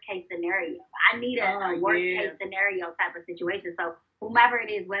my worst case scenario? I need a worst case scenario type of situation. So whomever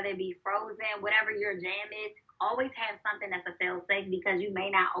it is, whether it be frozen, whatever your jam is, always have something that's a fail safe because you may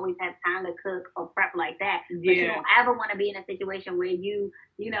not always have time to cook or prep like that. But you don't ever want to be in a situation where you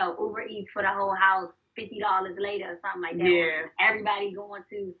Uber Eats for the whole house $50 later or something like that. Yeah. Everybody going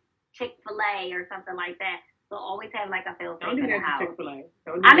to Chick-fil-A or something like that. So always have like a fail safe in the house. Chick-fil-A.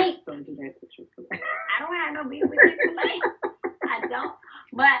 Don't do that to Chick-fil-A. I don't have no beef with Chick-fil-A. I don't.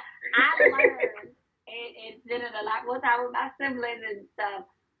 But I learned it's been a lot more time with my siblings and stuff.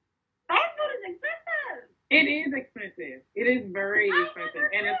 Fast food is expensive. It is expensive. It is very expensive.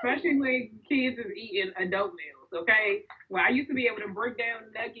 And especially when kids is eating adult meals, okay? Well, I used to be able to break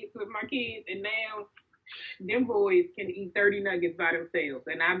down nuggets with my kids, and now them boys can eat 30 nuggets by themselves.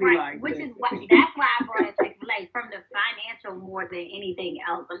 And I'd be like... That's why I brought in Chick-fil-A, from the financial more than anything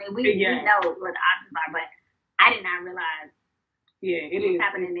else. I mean, we know what the options are, but I did not realize what's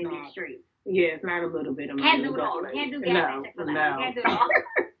happening in these streets. Yeah, it's not a little bit of money. Can't do it all. Can't do gas at Chick-fil-A. Can't do it all.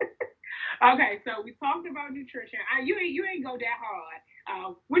 Okay, so we talked about nutrition. You ain't go that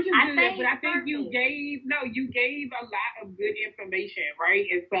hard, which is good. But I think you gave a lot of good information, right?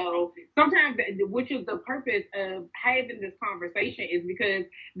 And so sometimes, which is the purpose of having this conversation, is because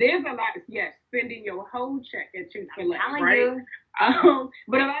there's a lot. Yes, spending your whole check at Chick-fil-A, right?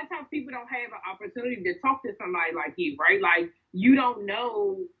 But a lot of times people don't have an opportunity to talk to somebody like you, right? Like you don't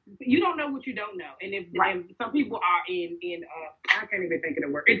know what you don't know, and and some people are I can't even think of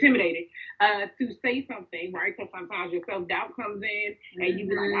the word, intimidated to say something, right? Because sometimes your self-doubt comes in, and you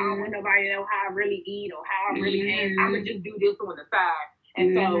be like, I don't want nobody to know how I really eat or how I really am. I'm gonna just do this on the side.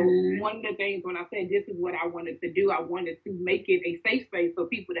 And so one of the things when I said this is what I wanted to do, I wanted to make it a safe space for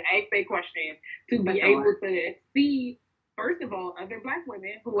people to ask their questions, to be able to see, first of all, other Black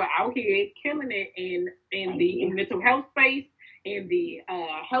women who are out here killing it in the mental health space, in the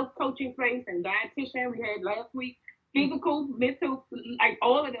health coaching space, and dietitian we had last week, physical, mental, like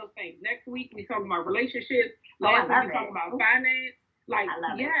all of those things. Next week we talking about relationships. Last week we talking about finance. Like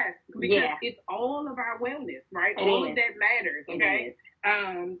because it's all of our wellness, right? All of that matters. Okay.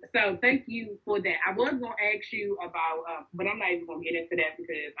 So thank you for that. I was gonna ask you about, but I'm not even gonna get into that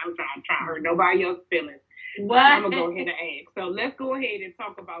because I'm trying to hurt nobody else's feelings. I'm gonna go ahead and ask. So let's go ahead and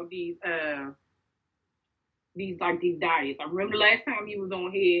talk about these diets. I remember last time you was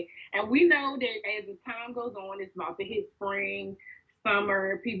on here, and we know that as the time goes on, it's about to hit spring,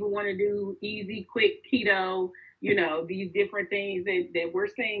 summer. People want to do easy, quick keto. These different things that we're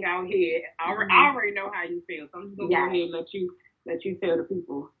seeing out here. I already know how you feel, so I'm just gonna go ahead and let you tell the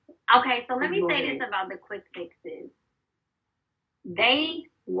people. Okay, so let me say this about the quick fixes. They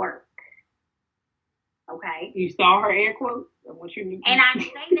work. Okay. You saw her air quotes. And I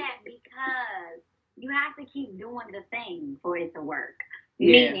say that because you have to keep doing the thing for it to work.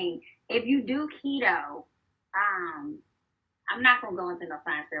 Yeah. Meaning, if you do keto, I'm not gonna go into no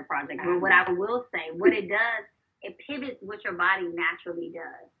science fair project, but what I will say, what it does, it pivots what your body naturally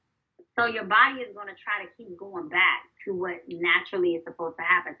does. So your body is gonna try to keep going back to what naturally is supposed to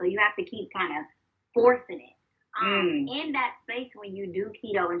happen. So you have to keep kind of forcing it. In that space when you do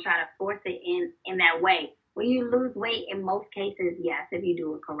keto and try to force it in that way, Will you lose weight? In most cases, yes, if you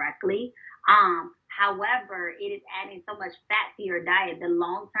do it correctly. However, it is adding so much fat to your diet. The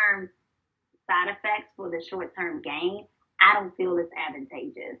long term side effects for the short term gain, I don't feel it's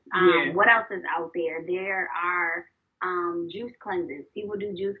advantageous. Yeah. What else is out there? There are juice cleanses. People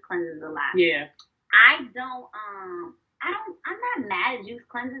do juice cleanses a lot. Yeah. I don't I'm not mad at juice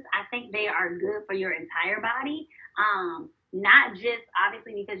cleanses. I think they are good for your entire body. Not just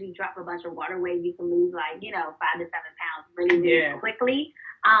obviously because you drop a bunch of water weight, you can lose like, 5 to 7 pounds really, really quickly.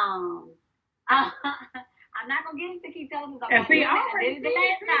 Um I'm not gonna get into ketosis. I'm And not see, doing I that. already This is the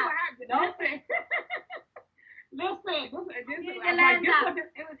last time. Listen, this This is is the like last this time. what the,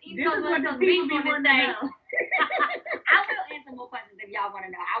 It was East this Coast, is what West the Coast people beef be on this wanting to thing. know. I will answer more questions if y'all want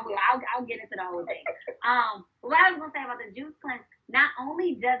to know. I will. I'll get into the whole thing. What I was gonna say about the juice cleanse, not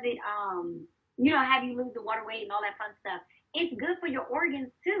only does it have you lose the water weight and all that fun stuff, it's good for your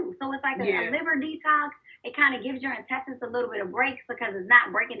organs too. So it's like a liver detox. It kind of gives your intestines a little bit of breaks because it's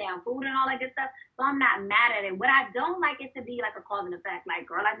not breaking down food and all that good stuff. So I'm not mad at it. What I don't like it to be like a cause and effect. Like,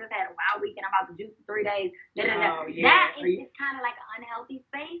 girl, I just had a wild week and I'm out to juice for 3 days. Oh, yeah. That is kind of like an unhealthy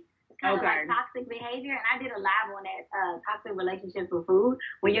space. It's kind of like toxic behavior. And I did a live on that toxic relationships with food,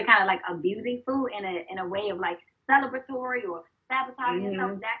 where you're kind of like abusing food in a way of like celebratory or sabotaging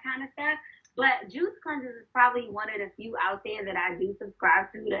yourself, that kind of stuff. But juice cleanses is probably one of the few out there that I do subscribe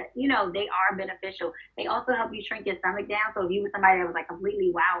to that, they are beneficial. They also help you shrink your stomach down. So if you were somebody that was like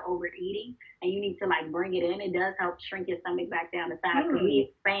completely wild overeating and you need to like bring it in, it does help shrink your stomach back down to size because we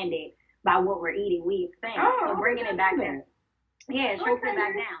expand it by what we're eating. We expand it. So bringing it back down. Yeah, it shrinks it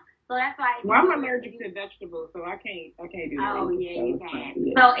back down. So that's why. Well, I'm allergic to vegetables, so I can't do that. Oh, yeah, you can.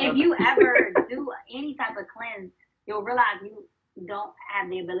 Yeah. So if you ever do any type of cleanse, you'll realize you don't have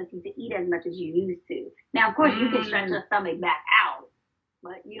the ability to eat as much as you used to. Now, of course, you can stretch your stomach back out,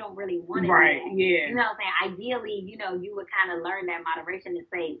 but you don't really want to do that. Yeah. You know what I'm saying? Ideally, you would kind of learn that moderation to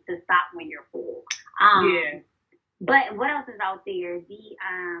say to stop when you're full. Yeah. But what else is out there?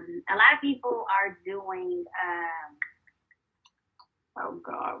 A lot of people are doing oh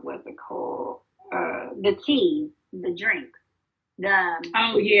God, what's it called? The teas, the drinks.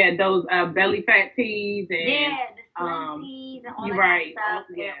 Those belly fat teas and the slim teas and all that right. stuff.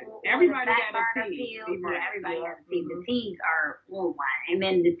 Yeah. Or Everybody got a tea. Right. Yeah, everybody got a tea. The teas are one, and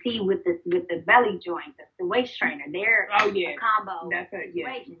then the tea with the belly joint, the waist trainer. They're a combo. That's it.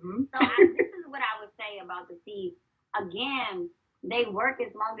 Yeah. So this is what I would say about the teas. Again, they work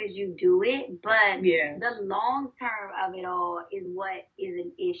as long as you do it, but the long term of it all is what is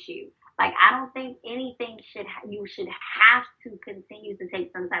an issue. Like, I don't think anything you should have to continue to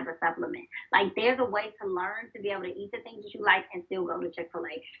take some type of supplement. Like, there's a way to learn to be able to eat the things that you like and still go to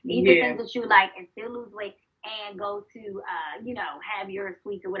Chick-fil-A. Eat the things that you like and still lose weight and go to, have your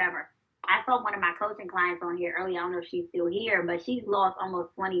sweets or whatever. I saw one of my coaching clients on here earlier. I don't know if she's still here, but she's lost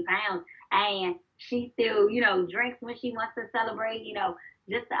almost 20 pounds. And she still, drinks when she wants to celebrate.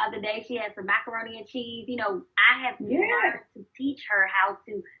 Just the other day, she had some macaroni and cheese. I have learned to teach her how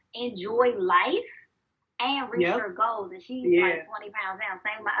to enjoy life and reach her goals. And she's like 20 pounds down.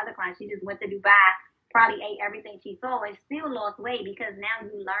 Same with my other client. She just went to Dubai, probably ate everything she saw and still lost weight because now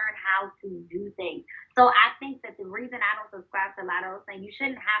you learn how to do things. So I think that the reason I don't subscribe to a lot of those things, you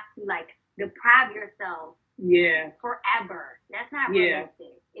shouldn't have to like deprive yourself forever. That's not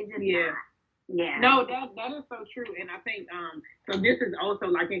realistic. It's just not. Yeah. No, that is so true. And I think so this is also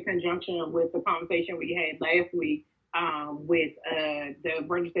like in conjunction with the conversation we had last week with the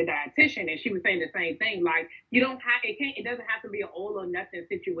registered dietitian, and she was saying the same thing. Like, it doesn't have to be an all or nothing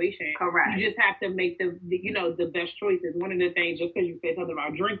situation. Correct. You just have to make the best choices. One of the things, just because you said something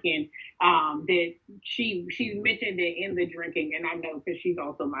about drinking, that she mentioned it in the drinking, and I know because she's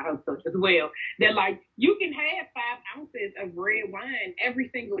also my health coach as well, that like you can have 5 ounces of red wine every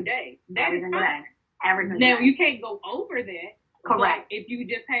single day. That is fine. Now you can't go over that. Correct. If you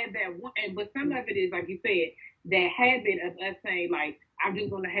just have that one, but some of it is like you said, that habit of us saying like, I'm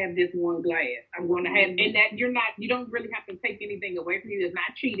just going to have this one glass. I'm going to have, and that you don't really have to take anything away from you. It's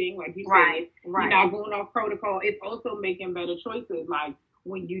not cheating, like you said. You're not going off protocol. It's also making better choices. Like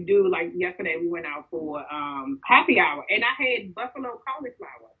when you do, like yesterday we went out for happy hour, and I had buffalo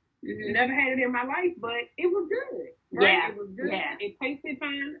cauliflower. Never had it in my life, but it was good. Right? Yeah. It was good. Yeah. It tasted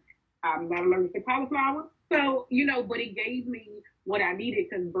fine. I'm not allergic to cauliflower. So, but it gave me what I needed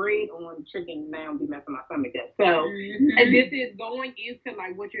because bread on chicken now be messing my stomach up. So, and this is going into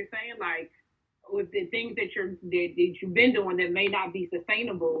like what you're saying, like with the things that you've been doing that may not be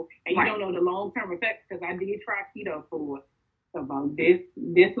sustainable, and you don't know the long term effects. Because I did try keto for about this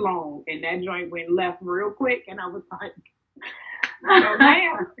long, and that joint went left real quick, and I was like, oh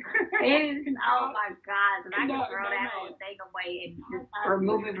my God,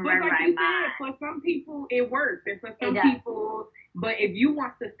 removing from but like everybody's you mind. said, for some people it works, and for some does. people, but if you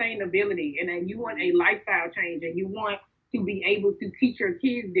want sustainability and then you want a lifestyle change and you want to be able to teach your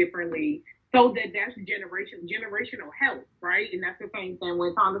kids differently, so that's generational health, right? And that's the same thing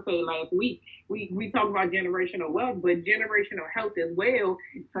when Thomas said last week. We talked about generational wealth, but generational health as well.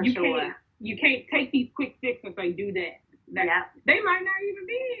 For you sure. can't take these quick fixes and say do that. Yep. They might not even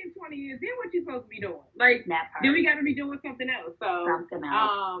be in 20 years. Then what you supposed to be doing? Like, then we got to be doing something else.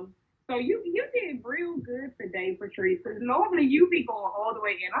 So you did real good today, Patrice. Because normally you be going all the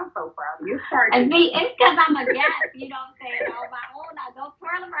way in. I'm so proud of you. It's because I'm a guest. You know what I'm saying? On my own, I don't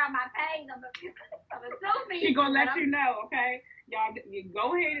twirl around my page. I'm assuming. She gonna let you know, okay? Y'all, you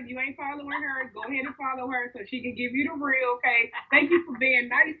go ahead. If you ain't following her, go ahead and follow her so she can give you the real, okay? Thank you for being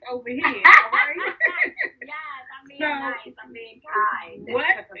nice over here, all right? Yes, I'm being nice. I'm being kind.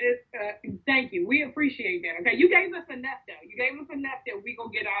 Thank you. We appreciate that, okay? You gave us enough, though. You gave us enough that we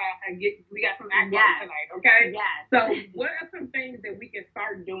gonna we got some action tonight, okay? Yes. So what are some things that we can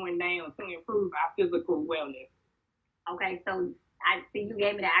start doing now to improve our physical wellness? Okay, so I see you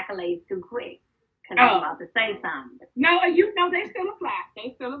gave me the accolades too quick. I'm about to say something. No, they still apply.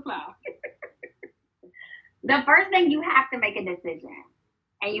 They still apply. The first thing, you have to make a decision.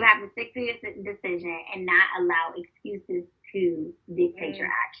 And you have to stick to your decision and not allow excuses to dictate your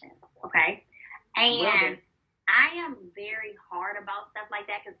actions. Okay? And I am very hard about stuff like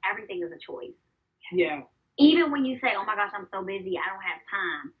that because everything is a choice. Yeah. Even when you say, oh my gosh, I'm so busy, I don't have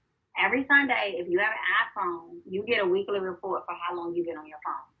time. Every Sunday, if you have an iPhone, you get a weekly report for how long you've been on your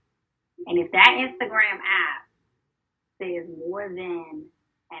phone. And if that Instagram app says more than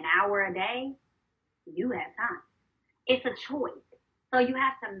an hour a day, you have time. It's a choice. So you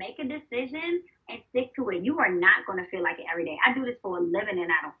have to make a decision and stick to it. You are not going to feel like it every day. I do this for a living and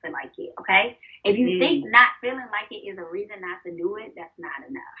I don't feel like it, okay? If you think not feeling like it is a reason not to do it, that's not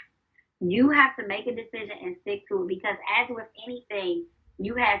enough. You have to make a decision and stick to it because as with anything,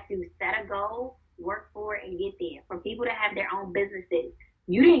 you have to set a goal, work for it, and get there. For people that have their own businesses,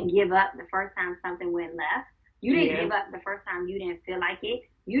 you didn't give up the first time something went left. You didn't give up the first time you didn't feel like it.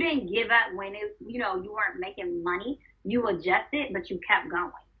 You didn't give up when you weren't making money. You adjusted, but you kept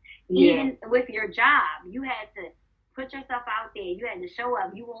going. Yeah. Even with your job, you had to put yourself out there. You had to show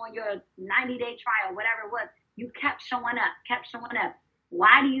up. You were on your 90-day trial, whatever it was. You kept showing up.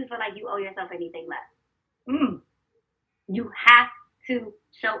 Why do you feel like you owe yourself anything less? You have to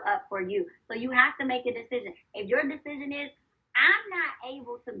show up for you. So you have to make a decision. If your decision is, I'm not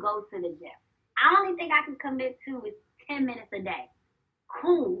able to go to the gym. I only think I can commit to is 10 minutes a day.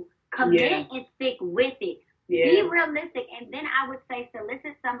 Cool. Commit and stick with it. Be realistic. And then I would say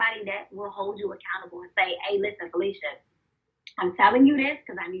solicit somebody that will hold you accountable and say, hey, listen, Felicia, I'm telling you this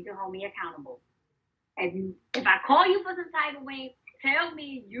because I need you to hold me accountable. If I call you for some type of wing, tell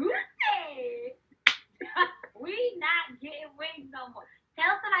me you said we not getting wings no more.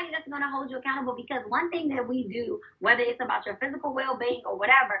 Tell somebody that's going to hold you accountable because one thing that we do, whether it's about your physical well-being or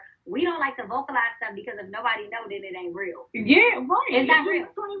whatever, we don't like to vocalize stuff because if nobody knows, then it ain't real. Yeah, right. It's not real.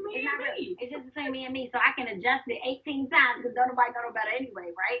 It's not real. It's just between me and me. So I can adjust it 18 times because nobody know no better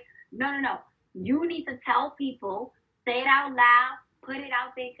anyway, right? No. You need to tell people, say it out loud, put it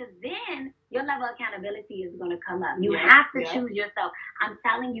out there because then your level of accountability is going to come up. You have to choose yourself. I'm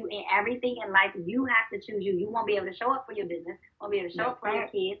telling you, in everything in life, you have to choose you. You won't be able to show up for your business. You won't be able to show up for your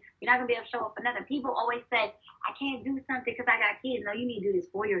kids. You're not going to be able to show up for nothing. People always say, I can't do something because I got kids. No, you need to do this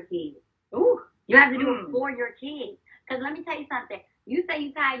for your kids. Ooh. You have to do it for your kids. Because let me tell you something. You say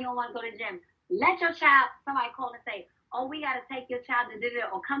you're tired, you don't want to go to the gym. Let your child, somebody call and say, oh, we got to take your child to dinner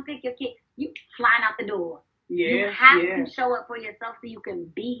or come pick your kid. You flying out the door. You have to show up for yourself so you can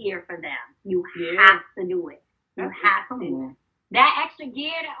be here for them. You have to do it. You have to. That extra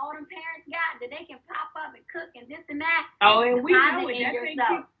gear that all them parents got that they can pop up and cook and this and that. Oh, and we know it. That thing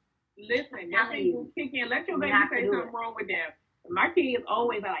listen, that thing will kick in. Let your baby say something wrong with them. My kids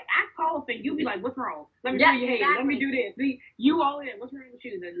always are like, I cough and you be like, what's wrong? Let me do your head. Let me do this. See, you always, what's wrong with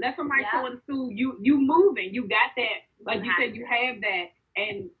you? Let somebody go to school. You moving. You got that. Like you said, you have that.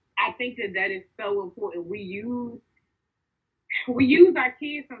 And I think that is so important. We use our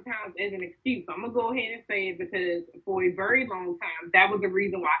kids sometimes as an excuse. I'm gonna go ahead and say it because for a very long time that was the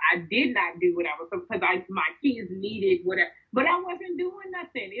reason why I did not do what I was because my kids needed whatever, but I wasn't doing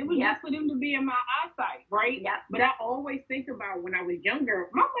nothing. It was just for them to be in my eyesight, right? But I always think about when I was younger.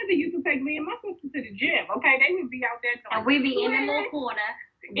 My mother used to take me and my sister to the gym. Okay, they would be out there, and we'd be in the little corner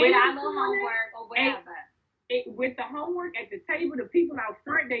with our little homework or whatever. With the homework at the table, the people out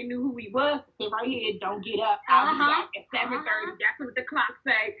front, they knew who we was. Sit right here, don't get up. I'll be back at 7:30. That's what the clock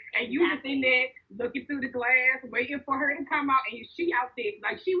say. and you just in there looking through the glass, waiting for her to come out, and she out there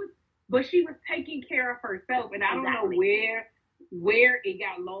like she was taking care of herself, and I don't know where it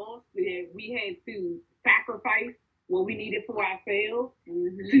got lost that we had to sacrifice what we needed for ourselves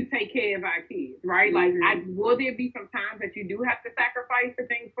to take care of our kids, right? Like, will there be some times that you do have to sacrifice the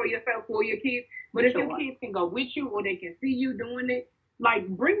things for yourself, for your kids? But if your kids can go with you or they can see you doing it, like,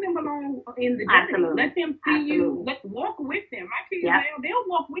 bring them along in the journey. Let them see you. Let's walk with them. My kids now, they'll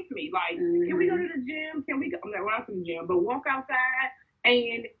walk with me. Like, can we go to the gym? Can we go? I'm not to the gym, but walk outside.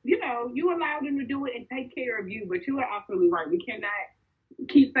 And, you allow them to do it and take care of you. But you are absolutely right. We cannot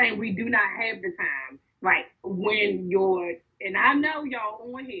keep saying we do not have the time. Right. When and I know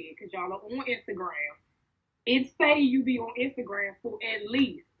y'all on here because y'all are on Instagram. It say you be on Instagram for at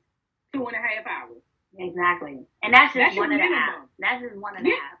least 2.5 hours. Exactly. And that's just one of the apps. That's just one of the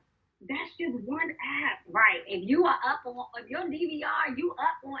apps. That's just one app. Right. If you are up on your DVR, you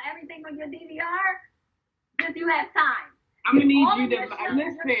up on everything on your DVR, because you have time. I'm going to need you to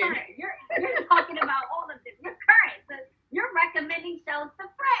listen. You're talking about all of this. You're current. So you're recommending shows to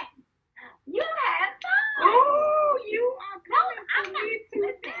friends. You have time. Oh, you are coming for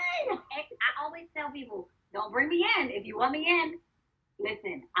me today. I always tell people, don't bring me in. If you want me in,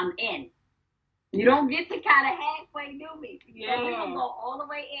 listen, I'm in. You don't get to kind of halfway do me. Yeah. So we're going to go all the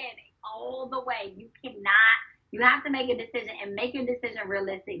way in, all the way. You cannot. You have to make a decision and make your decision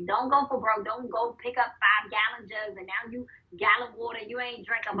realistic. Don't go for broke. Don't go pick up 5-gallon jugs and now you gallon water. You ain't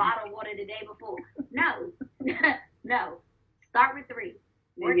drank a bottle of water the day before. No. No. Start with 3.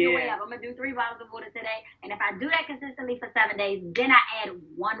 Work your way up. I'm going to do 3 bottles of water today. And if I do that consistently for 7 days, then I add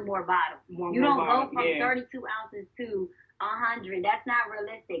 1 more bottle. You don't go from 32 ounces to 100. That's not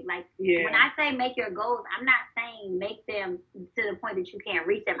realistic. Like, when I say make your goals, I'm not saying make them to the point that you can't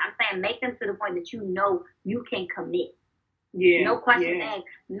reach them. I'm saying make them to the point that you know you can commit. Yeah. No questions asked.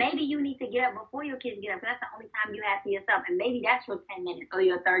 Maybe you need to get up before your kids get up, because that's the only time you have for yourself. And maybe that's your 10 minutes or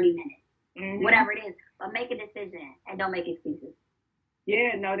your 30 minutes. Whatever it is. But make a decision and don't make excuses.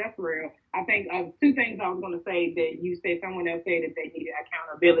 Yeah, no, that's real. I think 2 things I was going to say that you said, someone else said that they needed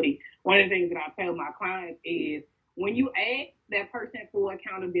accountability. One of the things that I tell my clients is when you ask that person for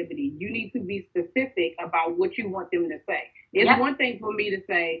accountability, you need to be specific about what you want them to say. It's one thing for me to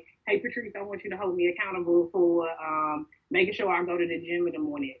say, hey, Patrice, I want you to hold me accountable for making sure I go to the gym in the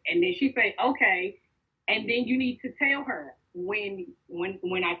morning. And then she say, okay. And then you need to tell her, when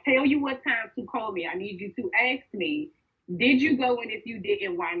I tell you what time to call me, I need you to ask me, did you go? And if you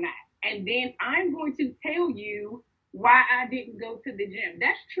didn't, why not? And then I'm going to tell you why I didn't go to the gym.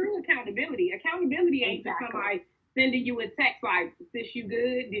 That's true accountability. Accountability ain't just somebody sending you a text like, sis, you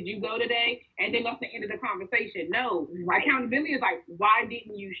good? Did you go today? And then that's the end of the conversation. No. Accountability is like, why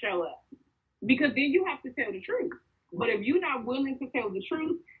didn't you show up? Because then you have to tell the truth. But if you're not willing to tell the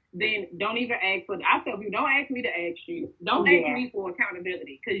truth, then don't even ask for it. I tell you, don't ask me to ask you. Don't ask me for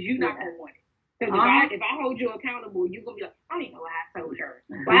accountability, because you're not going to want it. Because if I hold you accountable, you're going to be like, I don't even know why I told her.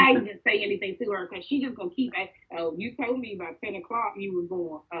 Why I didn't say anything to her? Because she just going to keep asking, oh, you told me by 10 o'clock you were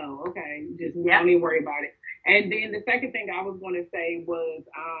going, oh, okay. Just don't even worry about it. And then the second thing I was going to say was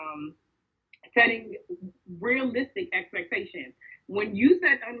setting realistic expectations. When you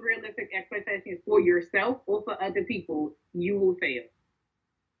set unrealistic expectations for yourself or for other people, you will fail.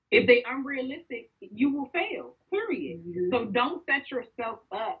 If they're unrealistic, you will fail, period. So don't set yourself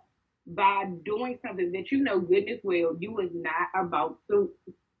up by doing something that you know goodness well you is not about to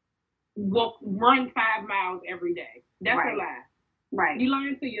run 5 miles every day. That's a lie. Right. You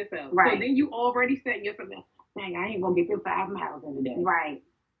learn to yourself. Right. So then you already set yourself up, dang, I ain't gonna get them 5 miles in a day. Right.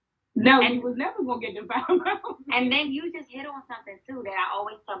 No, you was never gonna get them 5 miles. And then you just hit on something too that I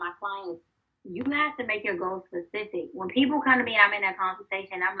always tell my clients. You have to make your goals specific. When people come to me and I'm in that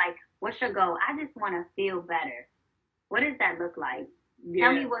conversation, I'm like, what's your goal? I just want to feel better. What does that look like?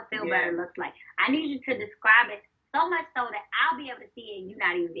 Tell me what feel better looks like. I need you to describe it so much so that I'll be able to see it and you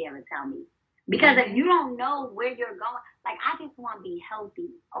not even be able to tell me. Because if you don't know where you're going, like, I just want to be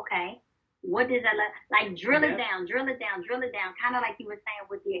healthy. Okay. What does that look like? Drill it down, drill it down, drill it down. Kind of like you were saying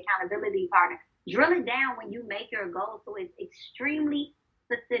with the accountability partner. Drill it down when you make your goal so it's extremely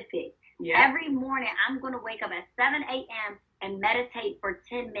specific. Every morning, I'm going to wake up at 7 a.m. and meditate for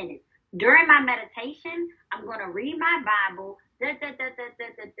 10 minutes. During my meditation, I'm going to read my Bible. It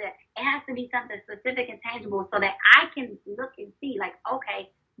has to be something specific and tangible so that I can look and see, like, okay,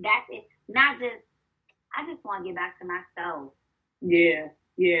 that's it. Not just, I just want to get back to myself. Yeah.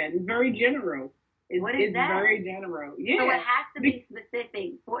 It's very general. It's that? Very general. Yeah. So it has to be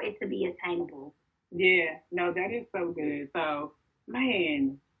specific for it to be attainable. Yeah. No, that is so good. So,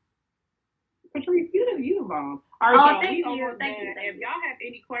 man, Patrice, you the bomb. All right, y'all. Thank you. If y'all have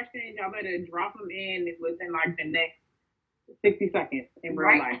any questions, y'all better drop them in within like the next 60 seconds in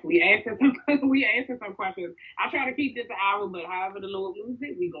real life. We answer some questions. I try to keep this an hour, but however the Lord moves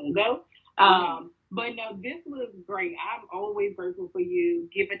it, we gonna go. But no, this was great. I'm always grateful for you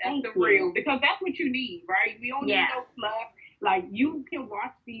giving us the real, because that's what you need, right? We don't need no fluff. Like, you can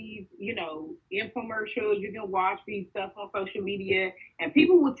watch these, infomercials, you can watch these stuff on social media, and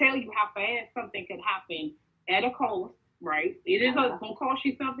people will tell you how fast something can happen at a cost, right? It is going to cost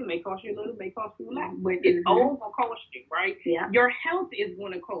you something, may cost you a little, may cost you a lot, but it's all going to cost you, right? Yeah. Your health is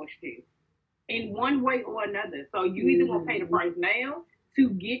going to cost you in one way or another. So you either going to pay the price now to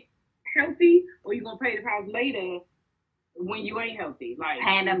get healthy, or you're going to pay the price later when you ain't healthy. Like,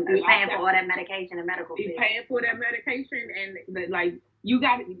 paying for all that medication and medical fees. Paying for that medication, and you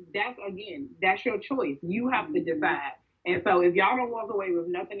got to, that's your choice. You have to decide. And so if y'all don't walk away with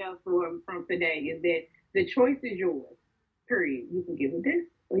nothing else from today, is that the choice is yours. Period. You can give it this,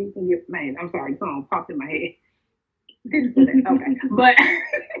 or you can give, I'm sorry, song popped in my head. This is that. Okay.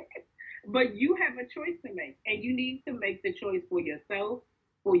 But you have a choice to make, and you need to make the choice for yourself,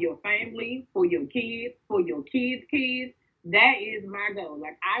 for your family, for your kids, for your kids' kids. That is my goal.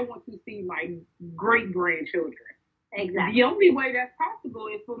 Like, I want to see my great-grandchildren. Exactly. The only way that's possible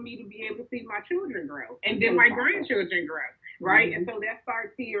is for me to be able to see my children grow, and then my grandchildren grow, right? Mm-hmm. And so that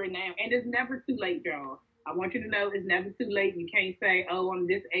starts here and now. And it's never too late, y'all. I want you to know it's never too late. You can't say, oh, I'm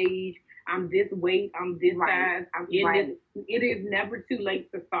this age, I'm this weight, I'm this size, I'm in this. It is never too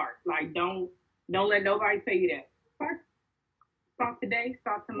late to start. Like, don't let nobody tell you that. Start today,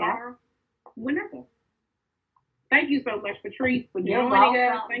 start tomorrow, whenever. Thank you so much, Patrice, for joining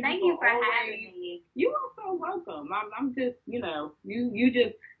us. Thank you for having me. You are so welcome. I'm just, you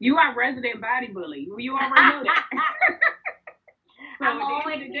are resident body bully. You already know that. So I'm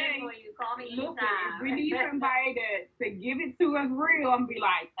always here for you. Call me anytime. If we need somebody to give it to us real, I'm be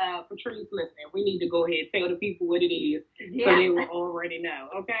like, Patrice, listen, we need to go ahead and tell the people what it is, so they will already know.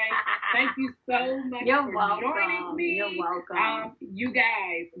 Okay? Thank you so much for joining me. You're welcome. You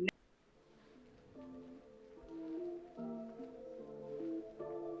guys.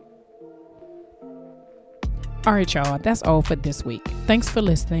 All right, y'all, that's all for this week. Thanks for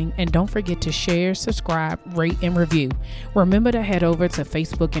listening, and don't forget to share, subscribe, rate, and review. Remember to head over to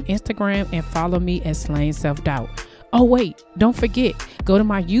Facebook and Instagram and follow me at Slaying Self-Doubt. Oh, wait, don't forget, go to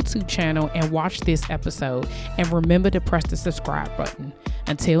my YouTube channel and watch this episode, and remember to press the subscribe button.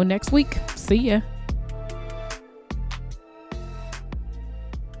 Until next week, see ya.